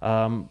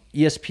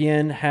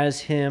 ESPN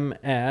has him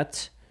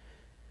at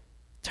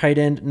tight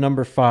end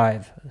number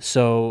 5.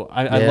 So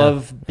I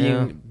love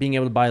being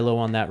able to buy low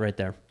on that right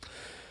there.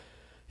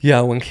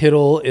 Yeah, when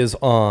Kittle is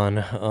on,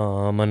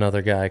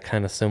 another guy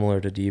kind of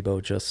similar to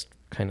Debo, just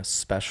kind of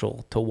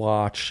special to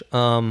watch.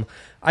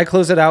 I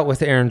close it out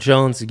with Aaron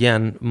Jones.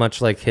 Again,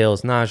 much like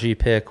Hale's Najee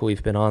pick,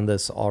 we've been on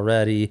this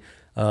already.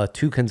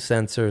 2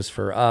 consensus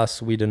for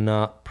us. We did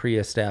not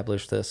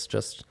pre-establish this,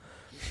 just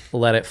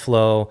let it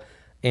flow.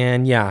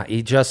 And yeah,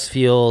 he just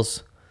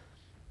feels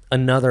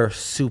another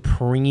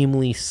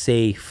supremely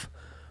safe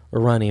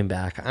running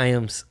back. I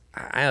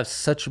have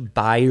such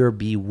buyer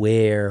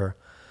beware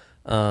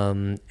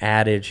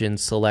adage in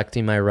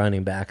selecting my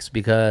running backs,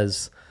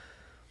 because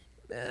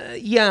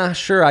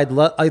sure, I'd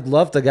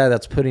love the guy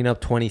that's putting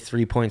up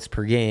 23 points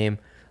per game,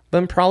 but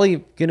I'm probably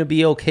going to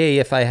be okay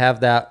if I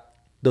have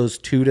those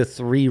 2 to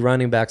 3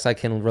 running backs I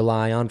can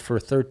rely on for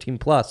 13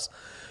 plus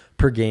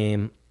per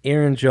game.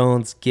 Aaron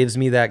Jones gives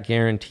me that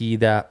guarantee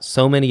that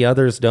so many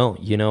others don't.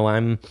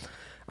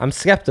 I'm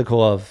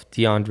skeptical of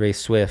DeAndre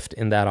Swift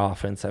in that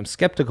offense. I'm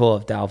skeptical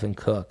of Dalvin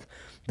Cook.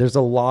 There's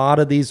a lot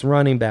of these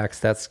running backs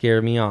that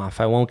scare me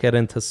off. I won't get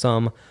into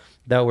some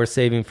that we're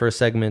saving for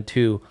segment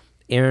 2.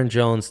 Aaron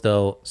Jones,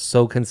 though,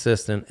 so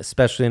consistent,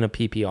 especially in a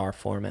PPR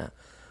format.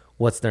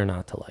 What's there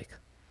not to like?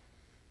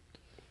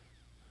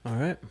 All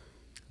right.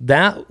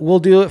 That will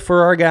do it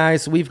for our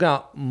guys. We've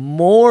got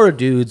more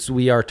dudes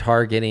we are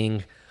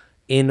targeting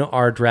in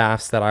our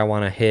drafts that I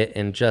want to hit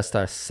in just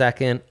a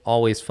second.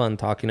 Always fun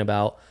talking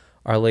about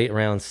our late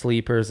round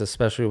sleepers,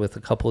 especially with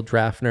a couple of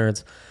draft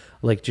nerds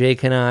like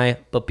Jake and I.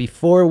 But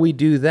before we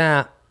do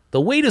that,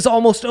 the wait is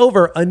almost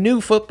over. A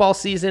new football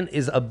season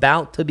is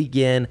about to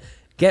begin.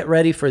 Get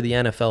ready for the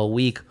NFL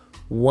Week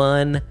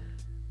 1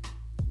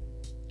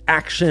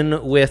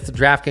 action with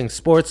DraftKings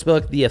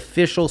Sportsbook, the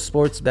official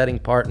sports betting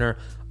partner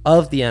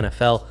of the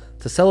NFL.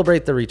 To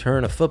celebrate the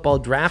return of football,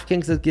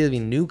 DraftKings is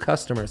giving new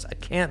customers a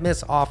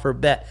can't-miss offer.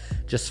 Bet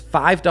just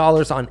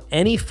 $5 on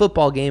any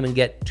football game and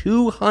get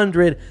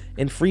 $200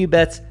 in free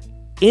bets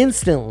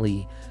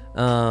instantly.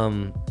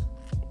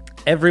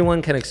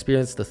 Everyone can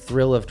experience the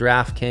thrill of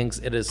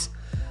DraftKings. It is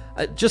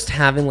just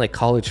having like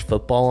college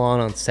football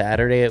on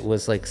Saturday. It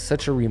was like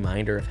such a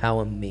reminder of how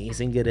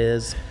amazing it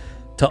is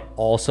to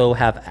also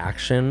have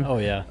action. Oh,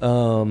 yeah.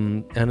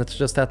 And it's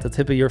just at the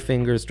tip of your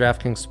fingers.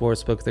 DraftKings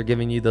Sportsbook, they're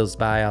giving you those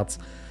buyouts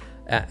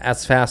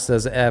as fast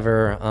as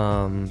ever.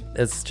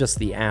 It's just,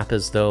 the app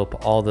is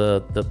dope. All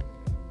the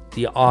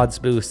odds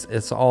boosts,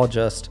 it's all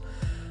just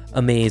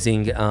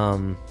amazing.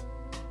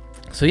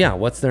 So yeah,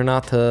 what's there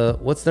not to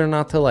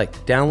like?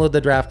 Download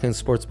the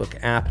DraftKings Sportsbook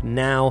app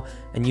now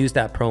and use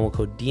that promo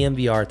code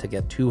DMVR to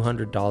get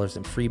 $200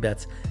 in free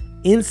bets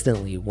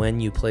instantly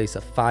when you place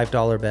a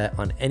 $5 bet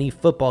on any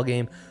football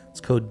game. It's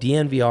code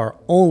DNVR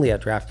only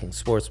at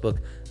DraftKings Sportsbook,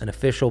 an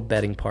official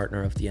betting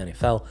partner of the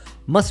NFL.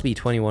 Must be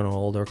 21 or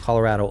older.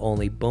 Colorado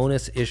only.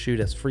 Bonus issued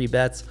as free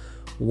bets.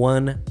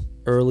 1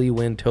 early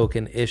win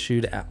token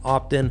issued at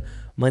opt-in.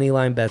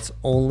 Moneyline bets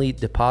only.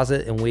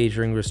 Deposit and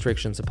wagering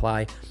restrictions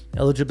apply.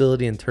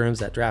 Eligibility and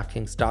terms at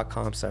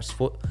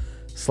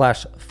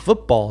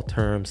DraftKings.com/football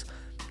terms.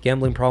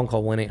 Gambling problem,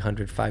 call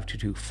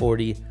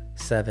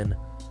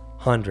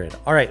 1-800-522-4700.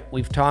 All right,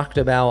 we've talked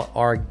about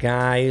our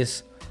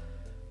guys,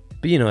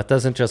 but it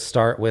doesn't just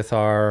start with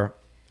our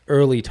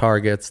early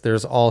targets.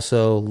 There's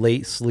also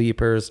late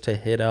sleepers to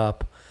hit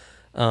up.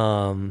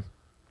 And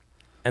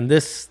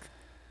this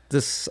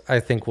I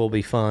think will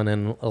be fun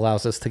and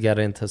allows us to get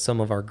into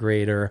some of our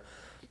greater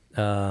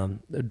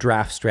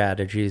draft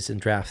strategies and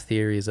draft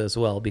theories as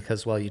well,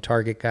 because while you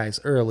target guys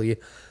early,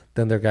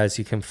 then they're guys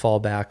you can fall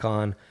back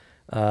on.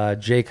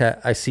 Jake,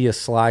 I see a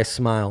sly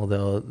smile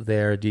though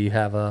there. Do you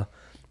have a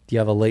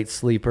late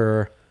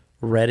sleeper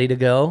ready to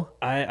go?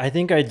 I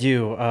think I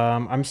do.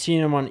 I'm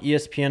seeing him on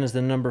ESPN as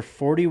the number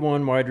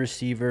 41 wide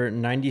receiver,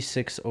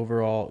 96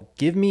 overall.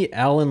 Give me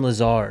Allen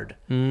Lazard.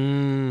 I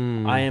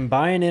am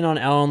buying in on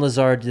Allen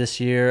Lazard this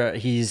year.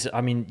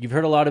 You've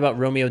heard a lot about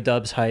Romeo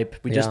Doubs hype.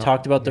 We just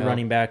talked about the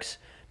running backs.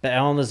 But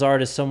Allen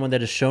Lazard is someone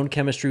that has shown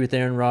chemistry with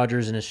Aaron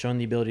Rodgers and has shown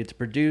the ability to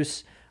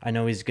produce. I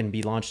know he's going to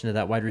be launched into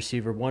that wide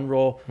receiver 1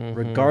 role.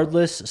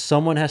 Regardless,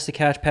 someone has to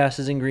catch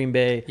passes in Green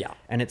Bay,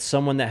 and it's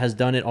someone that has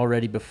done it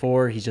already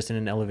before. He's just in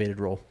an elevated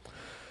role.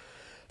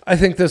 I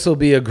think this will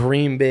be a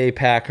Green Bay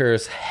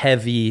Packers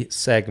heavy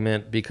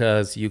segment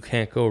because you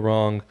can't go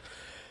wrong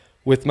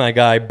with my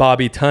guy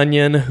Bobby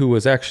Tunyon, who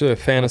was actually a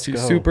fantasy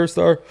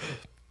superstar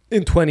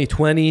in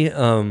 2020.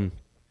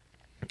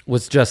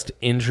 Was just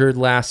injured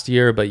last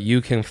year, but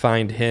you can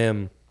find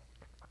him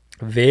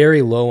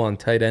very low on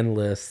tight end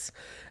lists.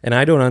 And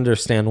I don't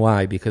understand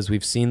why, because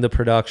we've seen the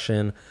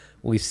production.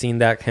 We've seen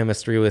that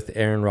chemistry with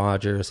Aaron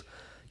Rodgers.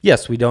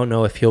 Yes, we don't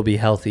know if he'll be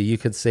healthy. You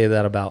could say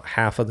that about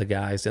half of the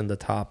guys in the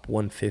top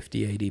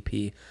 150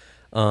 ADP.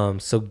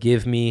 So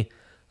give me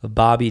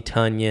Bobby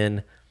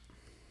Tunyon.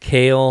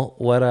 Kale,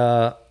 what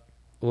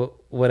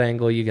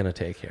angle are you going to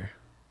take here?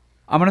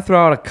 I'm going to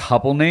throw out a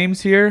couple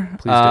names here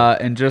Please do.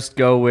 and just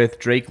go with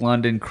Drake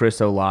London,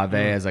 Chris Olave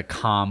as a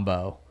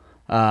combo.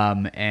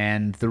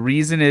 And the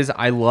reason is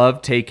I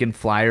love taking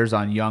flyers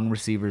on young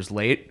receivers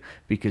late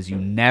because you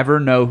never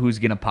know who's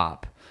going to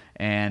pop.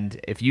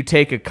 And if you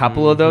take a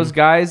couple of those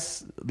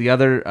guys,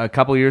 a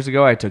couple years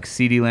ago, I took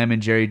CeeDee Lamb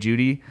and Jerry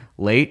Jeudy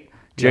late.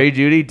 Jerry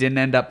Jeudy didn't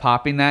end up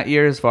popping that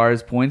year as far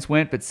as points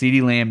went, but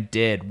CeeDee Lamb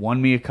did.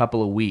 Won me a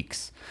couple of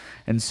weeks.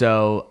 And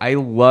so I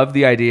love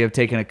the idea of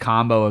taking a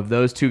combo of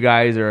those two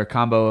guys or a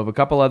combo of a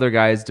couple other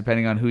guys,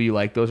 depending on who you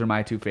like. Those are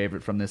my two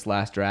favorite from this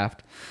last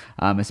draft,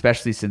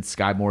 especially since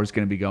Sky Moore is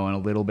going to be going a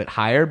little bit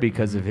higher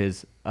because of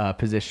his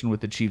position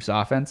with the Chiefs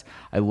offense.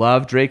 I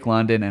love Drake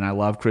London and I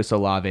love Chris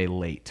Olave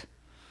late.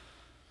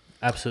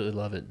 Absolutely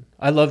love it.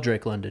 I love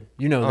Drake London.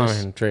 You know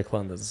this. Drake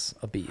London's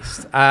a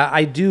beast.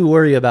 I do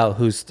worry about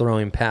who's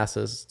throwing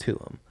passes to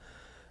him,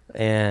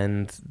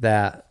 and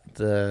that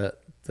the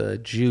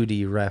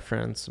Judy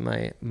reference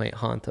might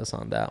haunt us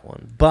on that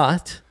one.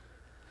 But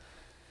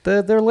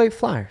they're late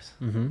flyers.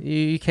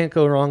 You can't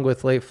go wrong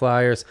with late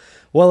flyers.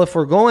 Well, if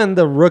we're going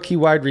the rookie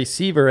wide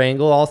receiver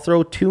angle, I'll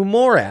throw two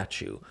more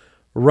at you.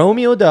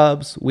 Romeo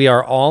Doubs. We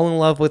are all in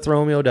love with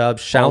Romeo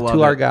Doubs. Shout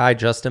to our guy,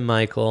 Justin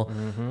Michael,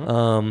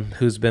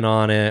 who's been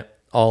on it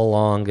all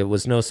along. It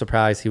was no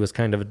surprise. He was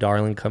kind of a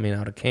darling coming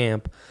out of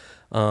camp.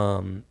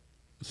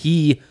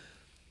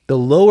 The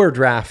lower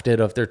drafted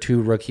of their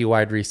two rookie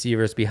wide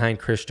receivers behind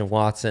Christian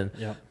Watson,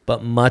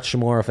 but much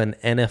more of an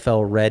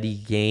NFL-ready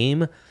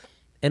game.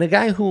 And a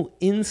guy who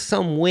in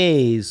some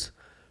ways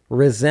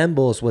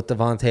resembles what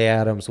Davante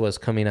Adams was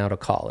coming out of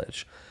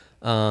college.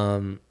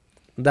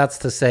 That's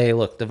to say,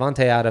 look,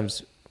 Davante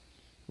Adams,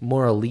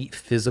 more elite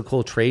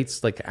physical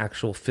traits, like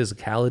actual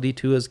physicality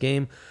to his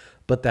game,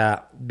 but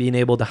that being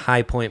able to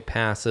high point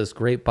passes,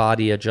 great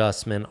body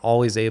adjustment,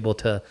 always able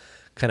to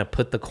kind of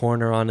put the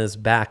corner on his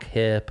back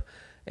hip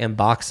and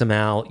box him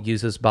out,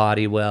 use his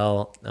body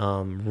well,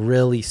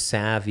 really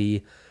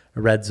savvy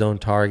red zone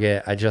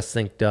target. I just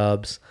think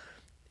Doubs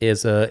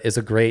is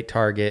a great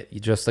target.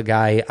 Just a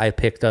guy I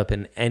picked up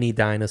in any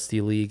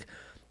dynasty league,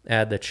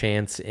 had the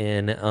chance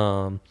in.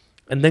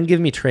 And then give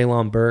me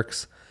Treylon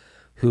Burks,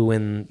 who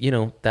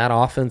that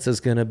offense is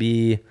going to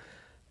be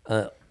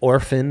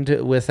orphaned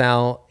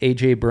without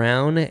A.J.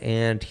 Brown,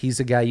 and he's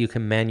a guy you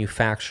can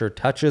manufacture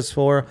touches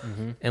for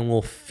and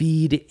will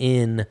feed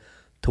in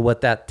to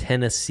what that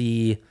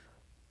Tennessee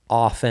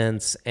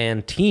offense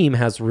and team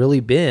has really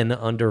been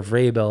under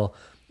Vrabel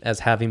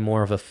as having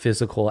more of a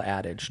physical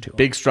adage to it.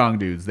 Big, strong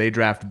dudes. They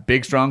draft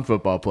big, strong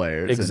football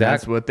players. Exactly. And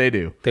that's what they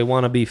do. They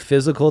want to be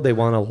physical. They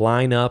want to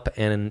line up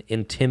and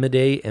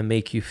intimidate and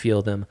make you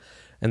feel them.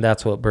 And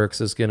that's what Burks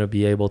is going to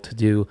be able to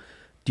do.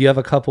 Do you have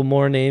a couple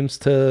more names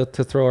to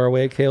throw our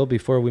way, Cale,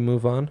 before we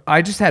move on?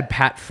 I just had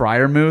Pat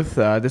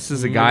Freiermuth. This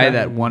is a guy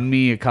that won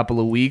me a couple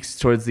of weeks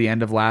towards the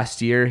end of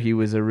last year. He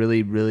was a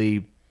really,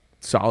 really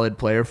solid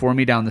player for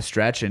me down the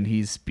stretch, and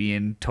he's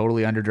being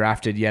totally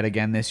underdrafted yet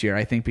again this year,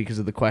 I think, because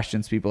of the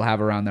questions people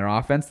have around their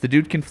offense. The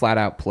dude can flat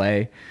out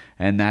play,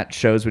 and that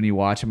shows when you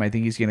watch him. I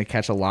think he's going to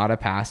catch a lot of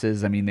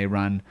passes. I mean, they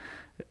run,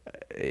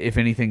 if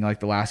anything, like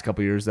the last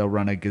couple of years, they'll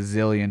run a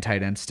gazillion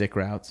tight end stick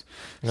routes.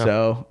 Yep.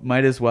 So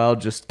might as well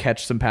just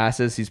catch some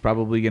passes. He's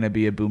probably going to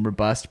be a boomer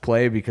bust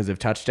play because of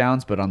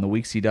touchdowns, but on the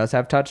weeks he does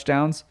have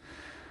touchdowns,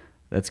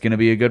 that's going to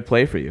be a good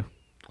play for you.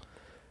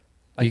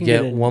 You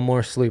get one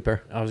more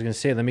sleeper. I was going to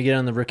say, let me get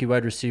on the rookie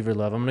wide receiver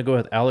love. I'm going to go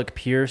with Alec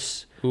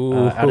Pierce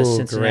out of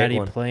Cincinnati,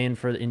 playing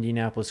for the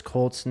Indianapolis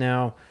Colts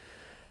now.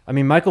 I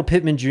mean, Michael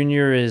Pittman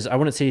Jr. is, I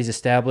wouldn't say he's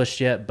established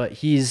yet, but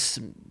he's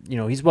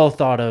well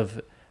thought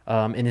of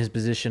in his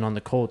position on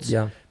the Colts.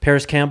 Yeah.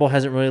 Paris Campbell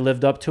hasn't really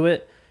lived up to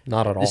it.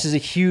 Not at all. This is a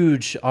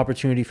huge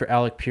opportunity for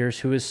Alec Pierce,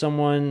 who is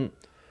someone,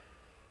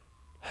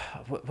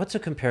 what's a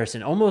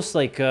comparison? Almost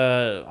like,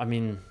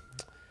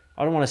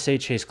 I don't want to say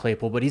Chase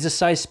Claypool, but he's a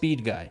size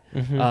speed guy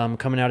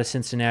coming out of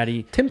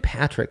Cincinnati. Tim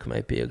Patrick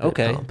might be a good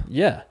comp.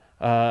 Yeah.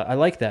 I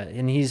like that.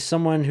 And he's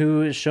someone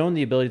who has shown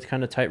the ability to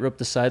kind of tightrope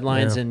the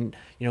sidelines and,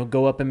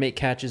 go up and make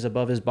catches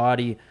above his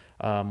body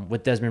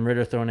with Desmond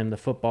Ridder throwing him the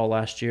football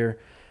last year.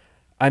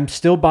 I'm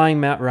still buying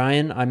Matt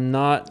Ryan. I'm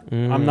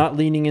not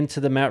leaning into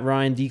the Matt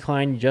Ryan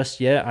decline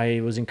just yet.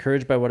 I was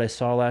encouraged by what I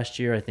saw last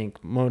year. I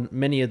think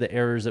many of the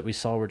errors that we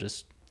saw were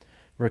just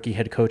rookie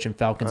head coach and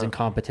Falcons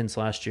incompetence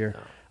last year.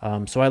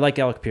 So I like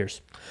Alec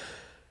Pierce.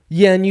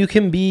 Yeah, and you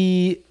can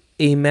be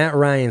a Matt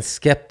Ryan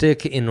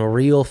skeptic in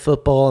real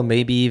football,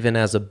 maybe even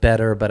as a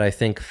bettor, but I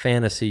think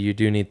fantasy, you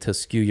do need to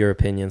skew your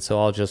opinion. So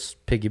I'll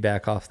just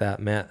piggyback off that.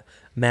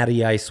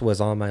 Matty Ice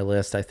was on my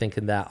list. I think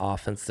in that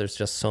offense, there's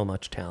just so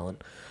much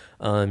talent.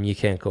 You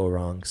can't go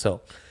wrong.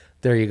 So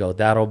there you go.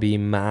 That'll be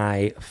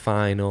my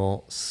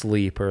final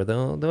sleeper.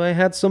 Though I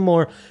had some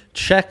more.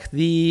 Check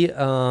the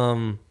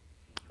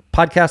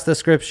podcast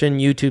description,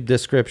 YouTube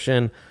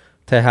description,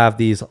 to have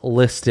these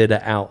listed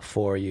out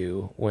for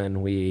you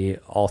when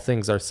all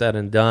things are said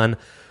and done.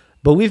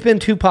 But we've been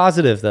too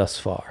positive thus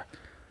far.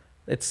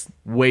 It's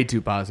way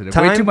too positive.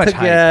 Way too much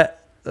hype.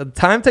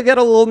 Time to get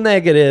a little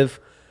negative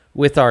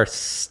with our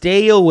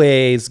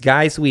stayaways.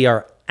 Guys, we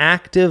are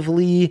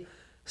actively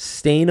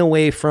staying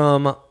away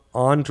from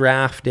on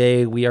draft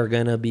day. We are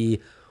going to be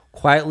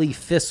quietly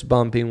fist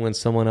bumping when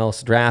someone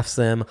else drafts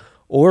them,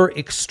 or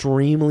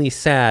extremely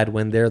sad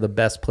when they're the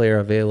best player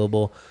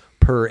available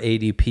per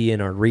ADP in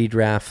our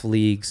redraft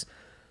leagues.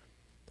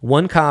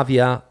 One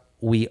caveat,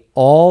 we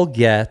all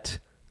get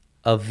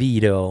a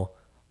veto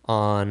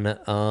on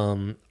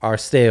our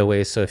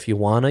stayaways. So if you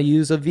want to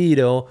use a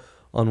veto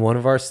on one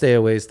of our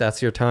stayaways,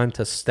 that's your time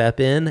to step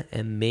in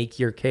and make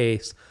your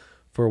case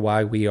for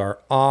why we are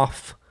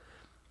off.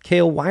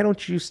 Cale, why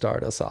don't you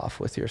start us off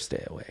with your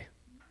stayaway?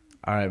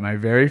 All right, my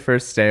very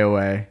first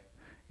stayaway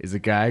is a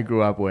guy I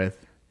grew up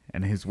with,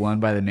 and he's one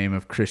by the name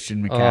of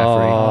Christian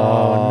McCaffrey.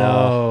 Oh,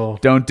 no.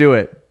 Don't do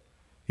it.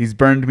 He's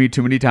burned me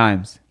too many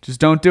times. Just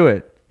don't do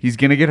it. He's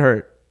going to get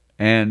hurt.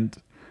 And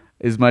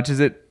as much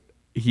as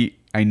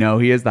I know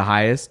he has the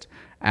highest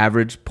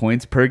average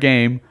points per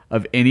game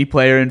of any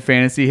player in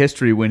fantasy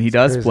history when he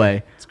does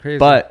play. It's crazy.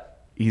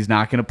 But he's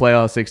not going to play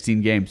all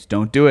 16 games.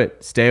 Don't do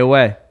it. Stay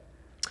away.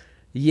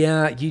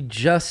 Yeah, you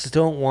just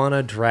don't want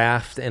to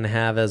draft and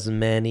have as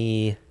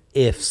many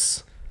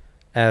ifs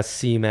as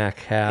C-Mac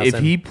has. If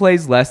he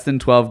plays less than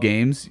 12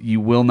 games, you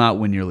will not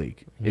win your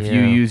league if you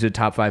Yeah. use a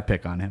top 5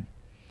 pick on him.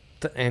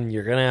 And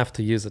you're going to have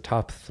to use a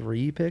top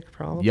 3 pick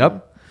probably?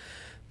 Yep.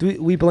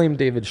 We blame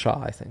David Shaw,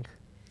 I think.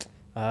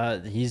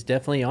 He's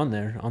definitely on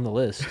there, on the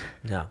list.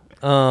 Yeah.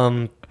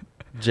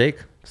 Jake,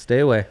 stay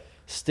away.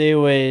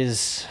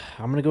 Stayaways,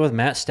 I'm going to go with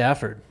Matt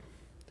Stafford.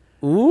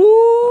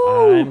 Ooh.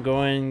 I'm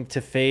going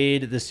to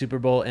fade the Super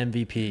Bowl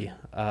MVP.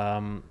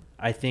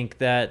 I think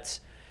that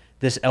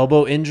this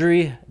elbow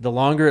injury, the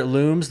longer it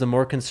looms, the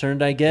more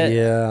concerned I get.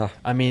 Yeah.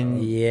 I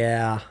mean,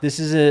 yeah.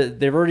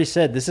 they've already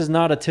said this is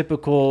not a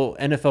typical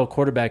NFL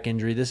quarterback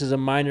injury. This is a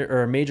minor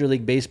or a Major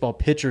League Baseball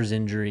pitcher's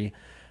injury.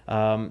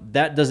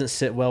 That doesn't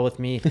sit well with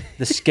me.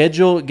 The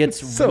schedule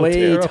gets So way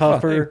terrifying.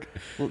 tougher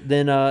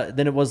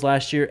than it was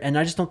last year, and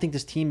I just don't think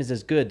this team is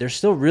as good. They're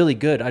still really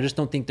good. I just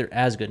don't think they're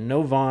as good.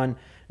 No Vaughn,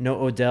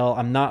 no Odell.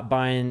 I'm not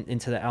buying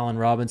into the Allen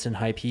Robinson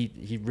hype.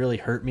 He really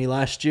hurt me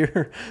last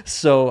year,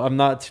 so I'm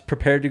not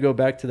prepared to go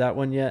back to that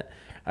one yet.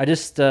 I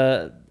just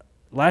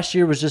last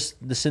year was just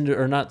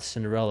not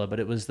Cinderella, but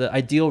it was the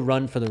ideal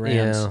run for the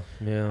Rams.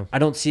 Yeah. I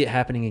don't see it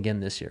happening again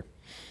this year.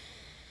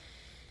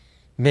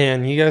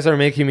 Man, you guys are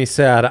making me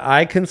sad.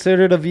 I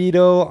considered a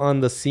veto on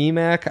the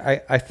C-Mac.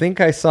 I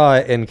think I saw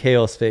it in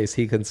Kale's face.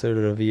 He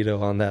considered a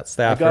veto on that I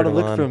Stafford got to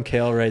look one. from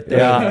Kale right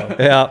there.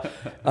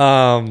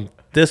 Yeah.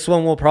 This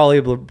one will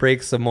probably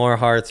break some more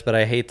hearts, but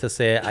I hate to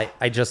say it.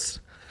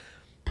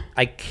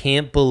 I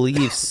can't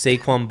believe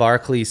Saquon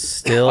Barkley's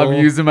still. I'm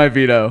using my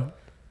veto.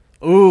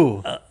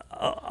 Ooh.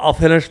 I'll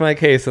finish my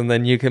case and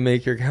then you can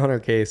make your counter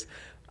case.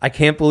 I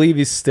can't believe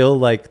he's still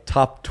like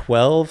top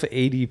 12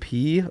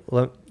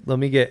 ADP. Let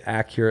me get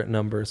accurate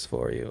numbers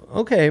for you.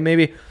 Okay,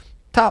 maybe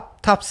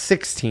top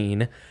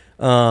 16.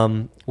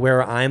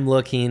 Where I'm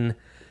looking,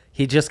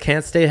 he just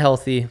can't stay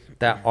healthy.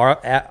 That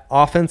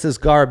offense is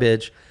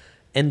garbage.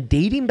 And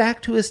dating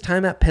back to his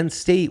time at Penn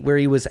State, where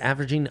he was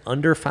averaging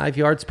under 5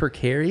 yards per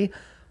carry,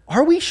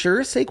 are we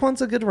sure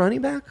Saquon's a good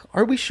running back?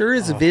 Are we sure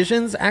his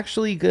vision's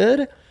actually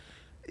good?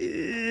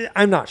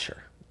 I'm not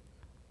sure.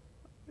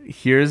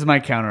 Here's my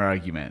counter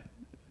argument.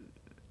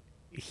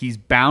 He's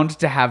bound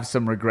to have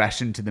some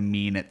regression to the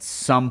mean at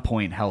some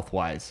point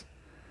health-wise.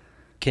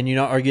 Can you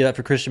not argue that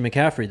for Christian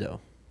McCaffrey, though?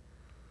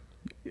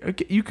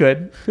 Okay, you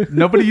could.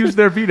 Nobody used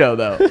their veto,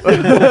 though.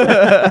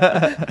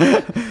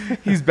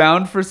 He's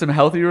bound for some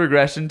healthy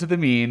regression to the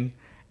mean,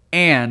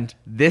 and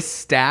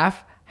this current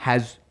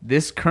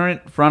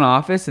front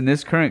office and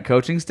this current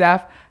coaching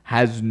staff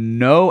has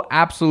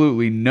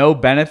absolutely no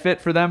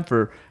benefit for them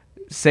for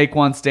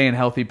Saquon staying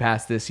healthy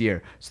past this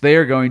year. So they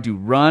are going to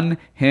run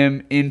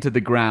him into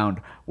the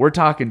ground. We're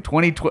talking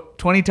 20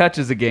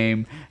 touches a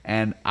game,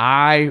 and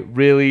I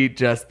really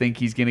just think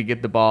he's going to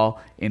get the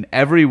ball in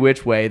every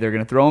which way. They're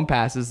going to throw him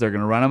passes. They're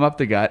going to run him up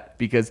the gut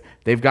because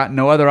they've got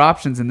no other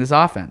options in this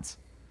offense.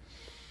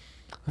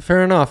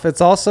 Fair enough. It's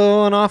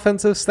also an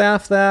offensive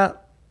staff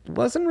that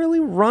wasn't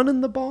really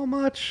running the ball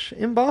much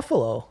in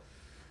Buffalo.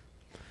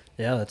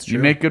 Yeah, that's true. You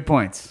make good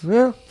points.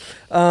 Yeah.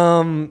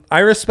 I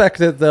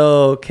respect it,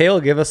 though. Kale,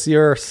 give us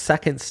your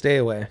second stay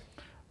away.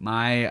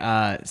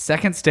 My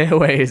second stay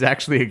away is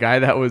actually a guy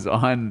that was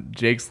on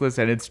Jake's list,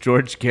 and it's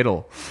George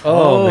Kittle.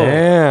 Oh,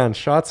 man.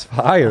 Shots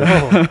fired.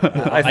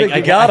 I think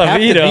you got I a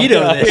veto. have to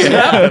veto this.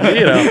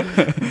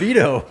 Yeah,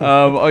 Veto.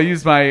 I'll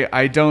use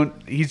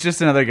he's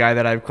just another guy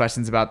that I have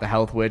questions about the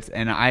health with,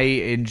 and I,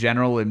 in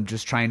general, am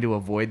just trying to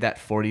avoid that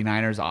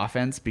 49ers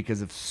offense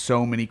because of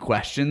so many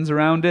questions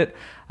around it.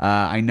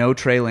 I know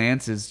Trey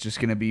Lance is just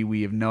going to be,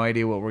 we have no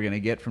idea what we're going to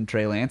get from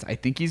Trey Lance. I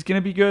think he's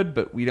going to be good,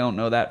 but we don't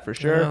know that for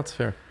sure. Yeah, that's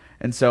fair.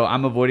 And so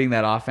I'm avoiding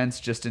that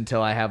offense just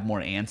until I have more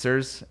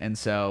answers. And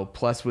so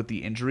plus with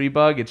the injury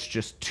bug, it's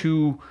just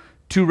two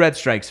red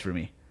strikes for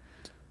me.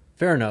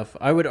 Fair enough.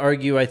 I would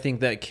argue I think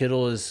that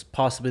Kittle is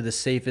possibly the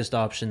safest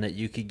option that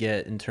you could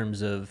get in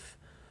terms of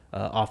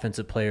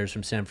offensive players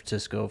from San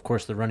Francisco. Of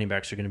course, the running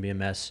backs are going to be a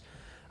mess.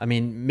 I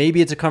mean,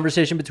 maybe it's a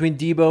conversation between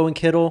Debo and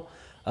Kittle,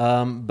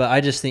 but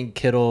I just think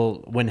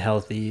Kittle, when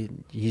healthy,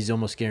 he's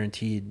almost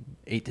guaranteed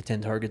 8 to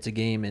 10 targets a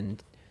game,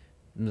 and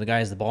the guy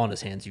has the ball in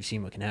his hands. You've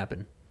seen what can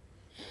happen.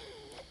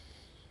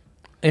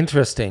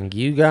 Interesting.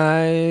 You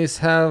guys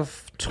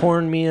have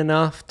torn me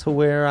enough to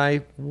where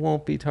I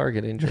won't be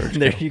targeting George.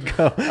 There you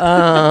go.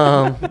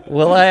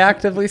 Will I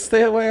actively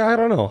stay away? I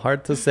don't know.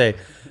 Hard to say.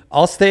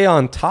 I'll stay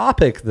on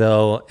topic,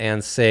 though,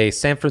 and say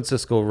San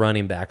Francisco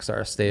running backs are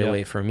a stay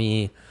away for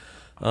me.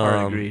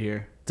 I agree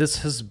here.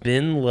 This has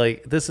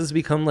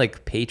become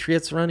like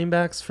Patriots running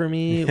backs for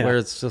me, where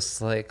it's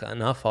just like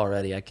enough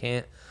already. I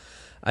can't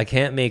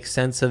make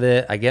sense of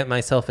it. I get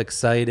myself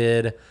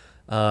excited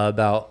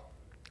about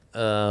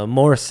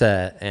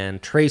Morset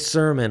and Trey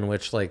Sermon,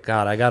 which, like,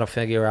 God, I got to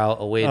figure out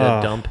a way to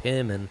dump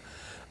him in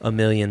a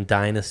million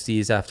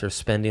dynasties after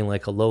spending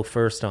like a low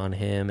first on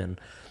him.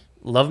 And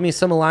love me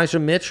some Elijah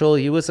Mitchell.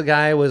 He was a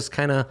guy I was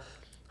kind of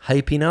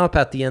hyping up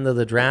at the end of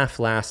the draft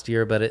last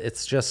year, but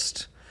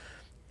it's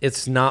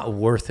not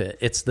worth it.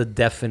 It's the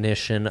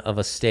definition of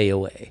a stay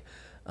away.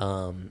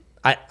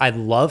 I'd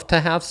love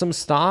to have some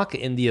stock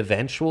in the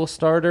eventual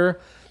starter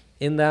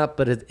in that,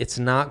 but it's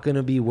not going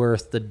to be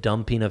worth the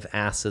dumping of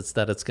assets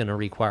that it's going to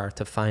require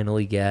to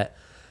finally get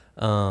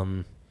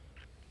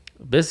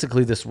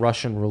basically this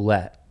Russian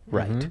roulette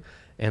right. Mm-hmm.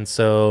 And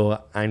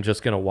so I'm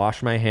just going to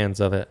wash my hands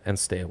of it and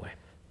stay away.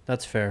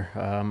 That's fair.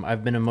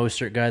 I've been a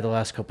Mostert guy the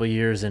last couple of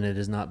years, and it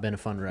has not been a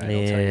fun ride.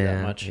 I'll tell you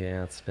that much.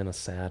 Yeah, it's been a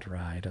sad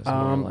ride.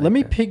 Let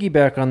me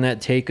piggyback on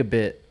that take a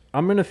bit.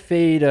 I'm going to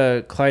fade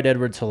Clyde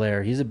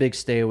Edwards-Helaire. He's a big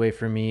stay away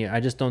for me. I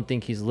just don't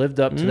think he's lived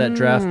up to that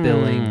draft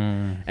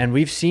billing. And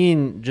we've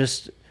seen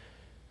just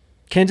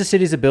Kansas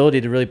City's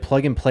ability to really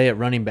plug and play at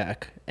running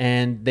back.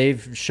 And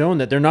they've shown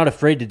that they're not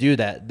afraid to do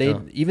that.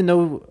 Even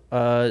though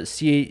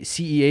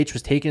CEH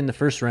was taken in the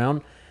first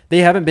round, they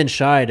haven't been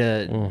shy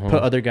to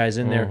put other guys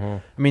in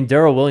there. I mean,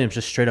 Darrell Williams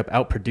just straight up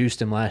outproduced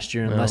him last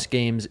year in less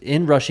games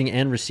in rushing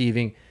and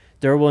receiving.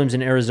 Darrell Williams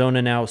in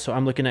Arizona now. So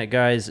I'm looking at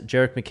guys,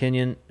 Jerick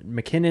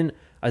McKinnon,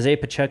 Isaiah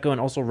Pacheco,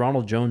 and also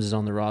Ronald Jones is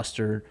on the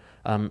roster.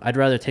 I'd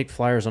rather take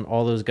flyers on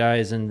all those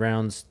guys in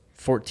rounds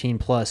 14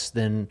 plus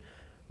than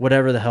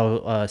whatever the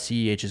hell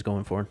CEH is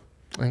going for.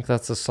 I think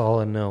that's a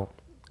solid note.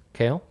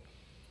 Kale?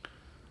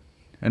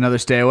 Another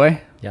stay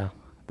away. Yeah.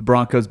 The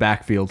Broncos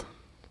backfield.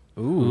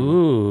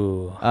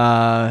 Ooh.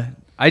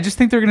 I just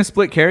think they're going to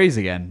split carries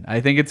again.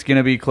 I think it's going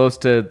to be close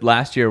to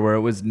last year where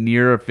it was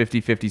near a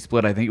 50-50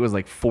 split. I think it was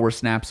like 4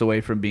 snaps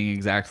away from being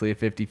exactly a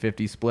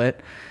 50-50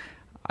 split.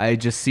 I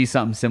just see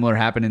something similar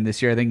happening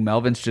this year. I think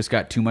Melvin's just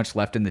got too much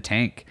left in the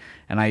tank.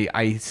 And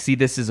I see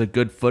this as a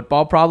good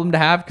football problem to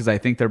have because I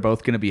think they're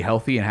both going to be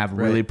healthy and have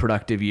really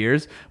productive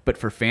years. But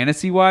for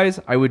fantasy-wise,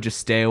 I would just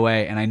stay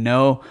away. And I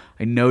know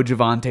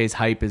Javante's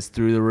hype is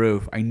through the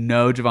roof.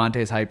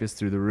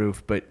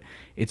 But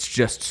it's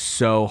just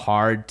so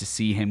hard to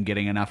see him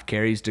getting enough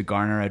carries to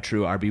garner a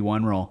true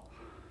RB1 role.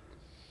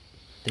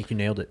 I think you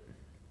nailed it.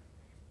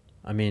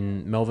 I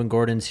mean, Melvin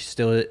Gordon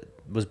still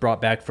was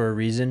brought back for a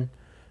reason.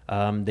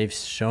 They've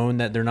shown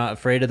that they're not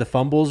afraid of the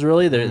fumbles,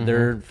 really.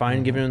 They're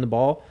fine giving him the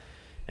ball.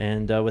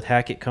 And with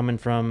Hackett coming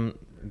from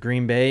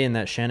Green Bay and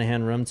that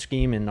Shanahan run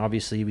scheme, and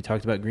obviously we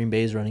talked about Green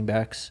Bay's running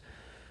backs,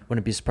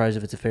 wouldn't be surprised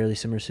if it's a fairly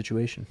similar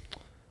situation.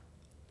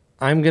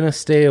 I'm going to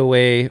stay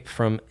away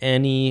from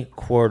any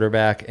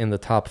quarterback in the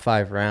top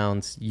 5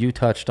 rounds. You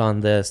touched on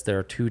this. There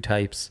are 2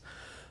 types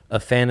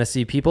of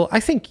fantasy people.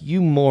 I think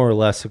you more or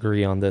less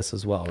agree on this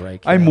as well,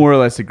 right? I more or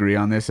less agree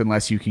on this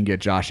unless you can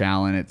get Josh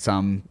Allen at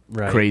some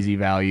crazy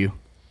value.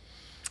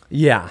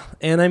 Yeah.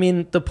 And I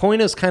mean, the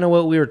point is kind of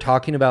what we were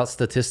talking about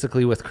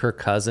statistically with Kirk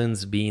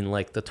Cousins being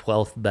like the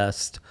 12th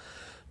best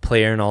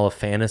player in all of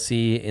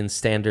fantasy in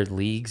standard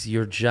leagues.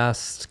 You're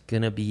just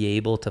going to be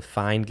able to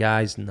find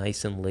guys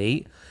nice and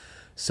late.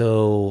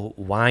 So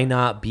why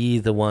not be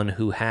the one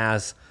who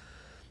has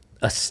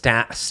a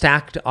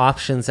stacked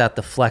options at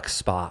the flex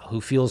spot, who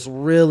feels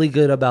really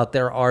good about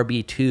their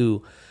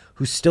RB2,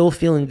 who's still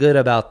feeling good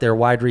about their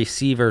wide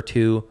receiver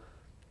 2,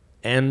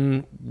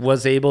 and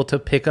was able to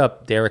pick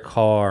up Derek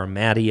Carr,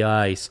 Matty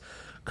Ice,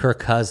 Kirk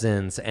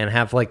Cousins, and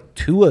have like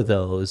 2 of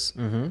those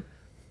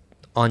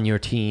on your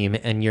team,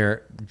 and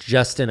you're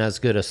just in as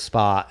good a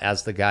spot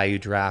as the guy you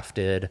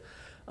drafted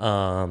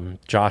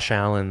Josh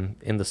Allen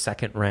in the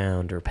 2nd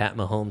round, or Pat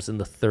Mahomes in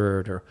the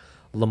 3rd, or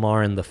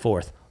Lamar in the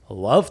 4th.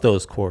 Love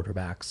those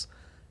quarterbacks.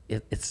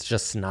 It's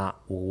just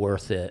not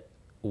worth it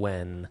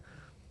when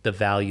the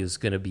value is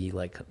going to be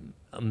like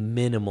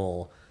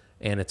minimal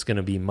and it's going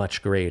to be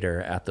much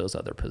greater at those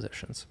other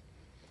positions.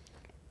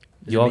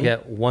 You all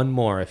get one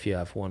more if you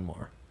have one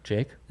more.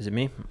 Jake? Is it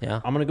me? Yeah.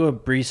 I'm going to go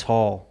with Breece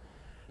Hall.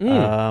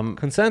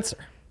 Consensus.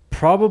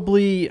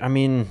 Probably, I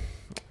mean,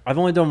 I've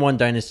only done one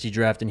dynasty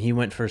draft, and he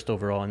went 1st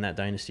overall in that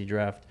dynasty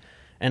draft.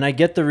 And I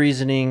get the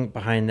reasoning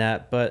behind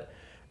that, but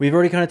we've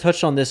already kind of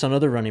touched on this on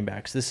other running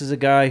backs. This is a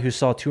guy who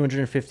saw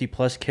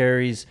 250-plus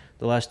carries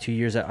the last 2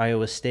 years at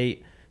Iowa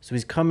State. So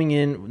he's coming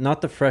in,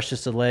 not the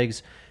freshest of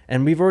legs.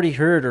 And we've already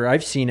heard, or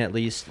I've seen at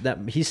least, that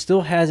he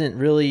still hasn't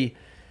really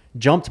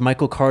jumped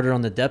Michael Carter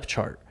on the depth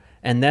chart.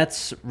 And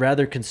that's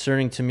rather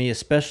concerning to me,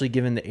 especially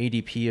given the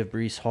ADP of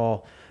Breece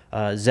Hall.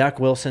 Zach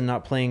Wilson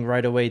not playing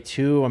right away,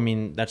 too. I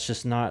mean, that's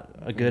just not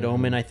a good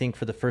omen, I think,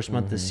 for the first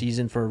month of the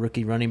season for a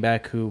rookie running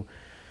back who,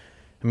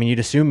 I mean, you'd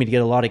assume he'd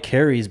get a lot of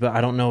carries, but I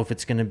don't know if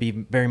it's going to be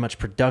very much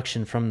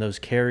production from those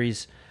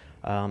carries.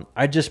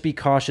 I'd just be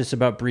cautious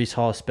about Breece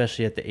Hall,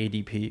 especially at the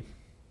ADP.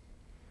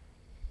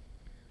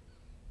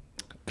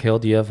 Kale,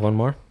 do you have one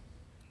more?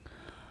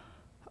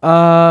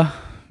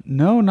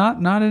 No,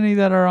 not any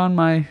that are on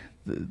my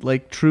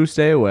like true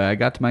stay away. I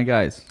got to my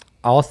guys.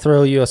 I'll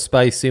throw you a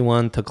spicy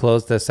one to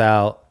close this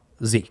out.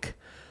 Zeke.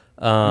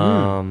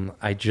 I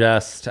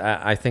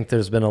think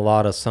there's been a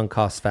lot of sunk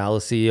cost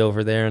fallacy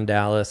over there in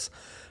Dallas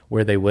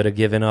where they would have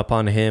given up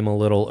on him a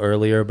little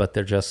earlier, but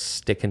they're just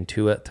sticking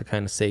to it to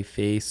kind of save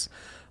face.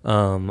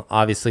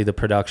 Obviously, the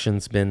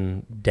production's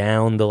been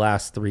down the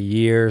last 3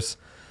 years,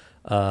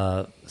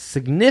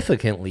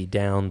 significantly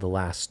down the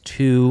last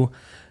 2.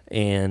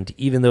 And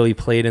even though he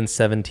played in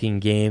 17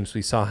 games,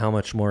 we saw how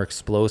much more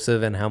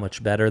explosive and how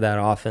much better that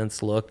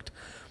offense looked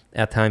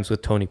at times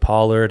with Tony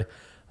Pollard.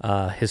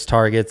 His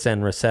targets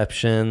and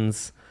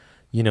receptions,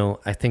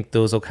 I think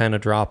those will kind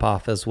of drop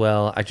off as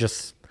well.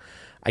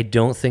 I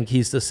don't think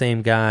he's the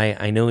same guy.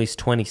 I know he's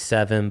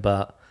 27,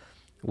 but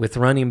with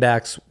running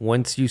backs,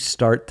 once you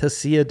start to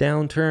see a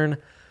downturn,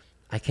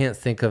 I can't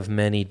think of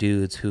many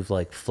dudes who've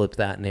like flipped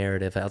that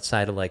narrative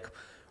outside of like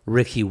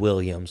Ricky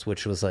Williams,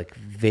 which was like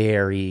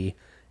very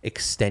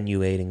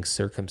extenuating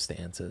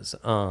circumstances.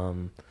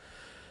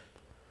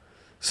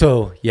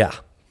 So yeah,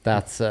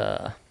 that's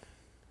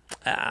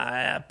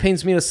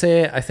pains me to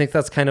say it. I think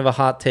that's kind of a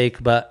hot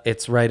take, but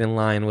it's right in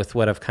line with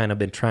what I've kind of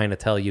been trying to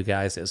tell you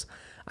guys is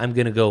I'm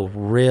going to go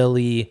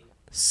really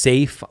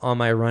safe on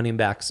my running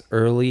backs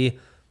early,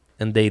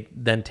 and they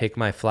then take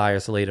my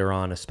flyers later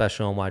on,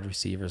 especially on wide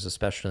receivers,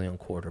 especially on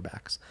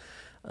quarterbacks.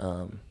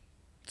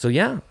 So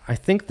yeah, I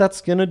think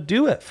that's going to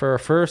do it for our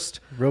first.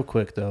 Real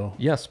quick, though.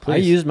 Yes, please. I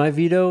used my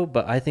veto,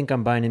 but I think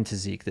I'm buying into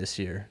Zeke this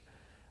year.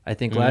 I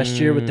think last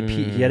year with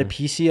he had a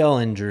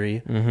PCL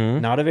injury,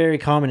 not a very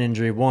common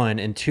injury, 1,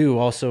 and 2,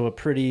 also a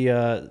pretty,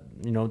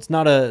 it's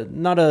not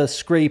a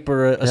scrape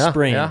or a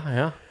sprain.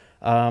 Yeah.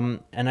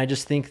 And I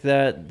just think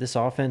that this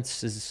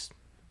offense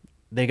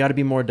they got to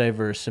be more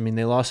diverse. I mean,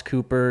 they lost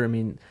Cooper. I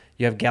mean,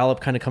 you have Gallup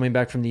kind of coming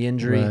back from the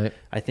injury. Right.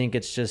 I think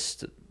it's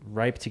just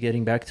ripe to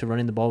getting back to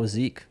running the ball with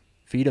Zeke.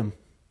 Feed him.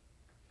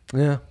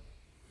 Yeah,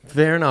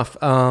 fair enough.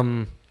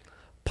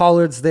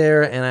 Pollard's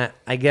there, and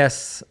I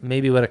guess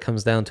maybe what it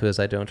comes down to is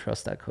I don't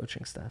trust that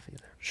coaching staff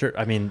either. Sure.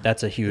 I mean,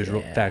 that's a huge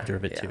factor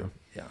of it too.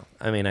 Yeah.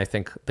 I mean, I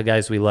think the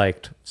guys we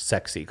liked,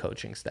 sexy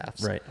coaching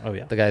staffs. Right. Oh,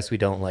 yeah. The guys we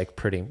don't like,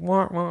 pretty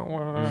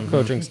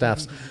coaching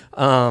staffs.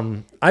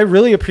 I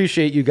really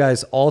appreciate you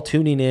guys all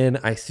tuning in.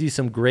 I see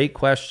some great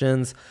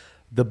questions.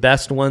 The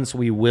best ones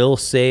we will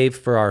save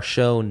for our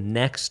show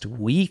next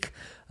week.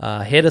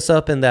 Hit us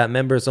up in that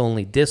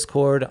members-only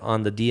Discord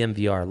on the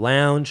DMVR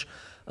Lounge.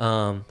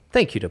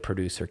 Thank you to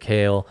producer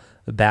Kale,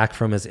 back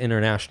from his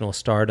international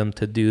stardom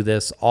to do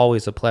this.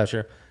 Always a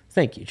pleasure.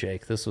 Thank you,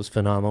 Jake. This was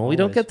phenomenal. We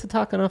don't get to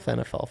talk enough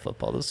NFL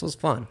football. This was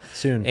fun.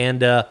 Soon.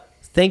 And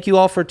thank you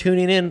all for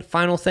tuning in.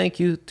 Final thank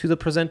you to the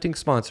presenting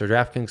sponsor,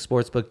 DraftKings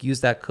Sportsbook.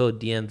 Use that code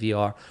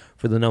DMVR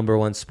for the #1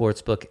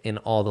 sportsbook in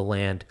all the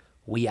land.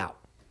 We out.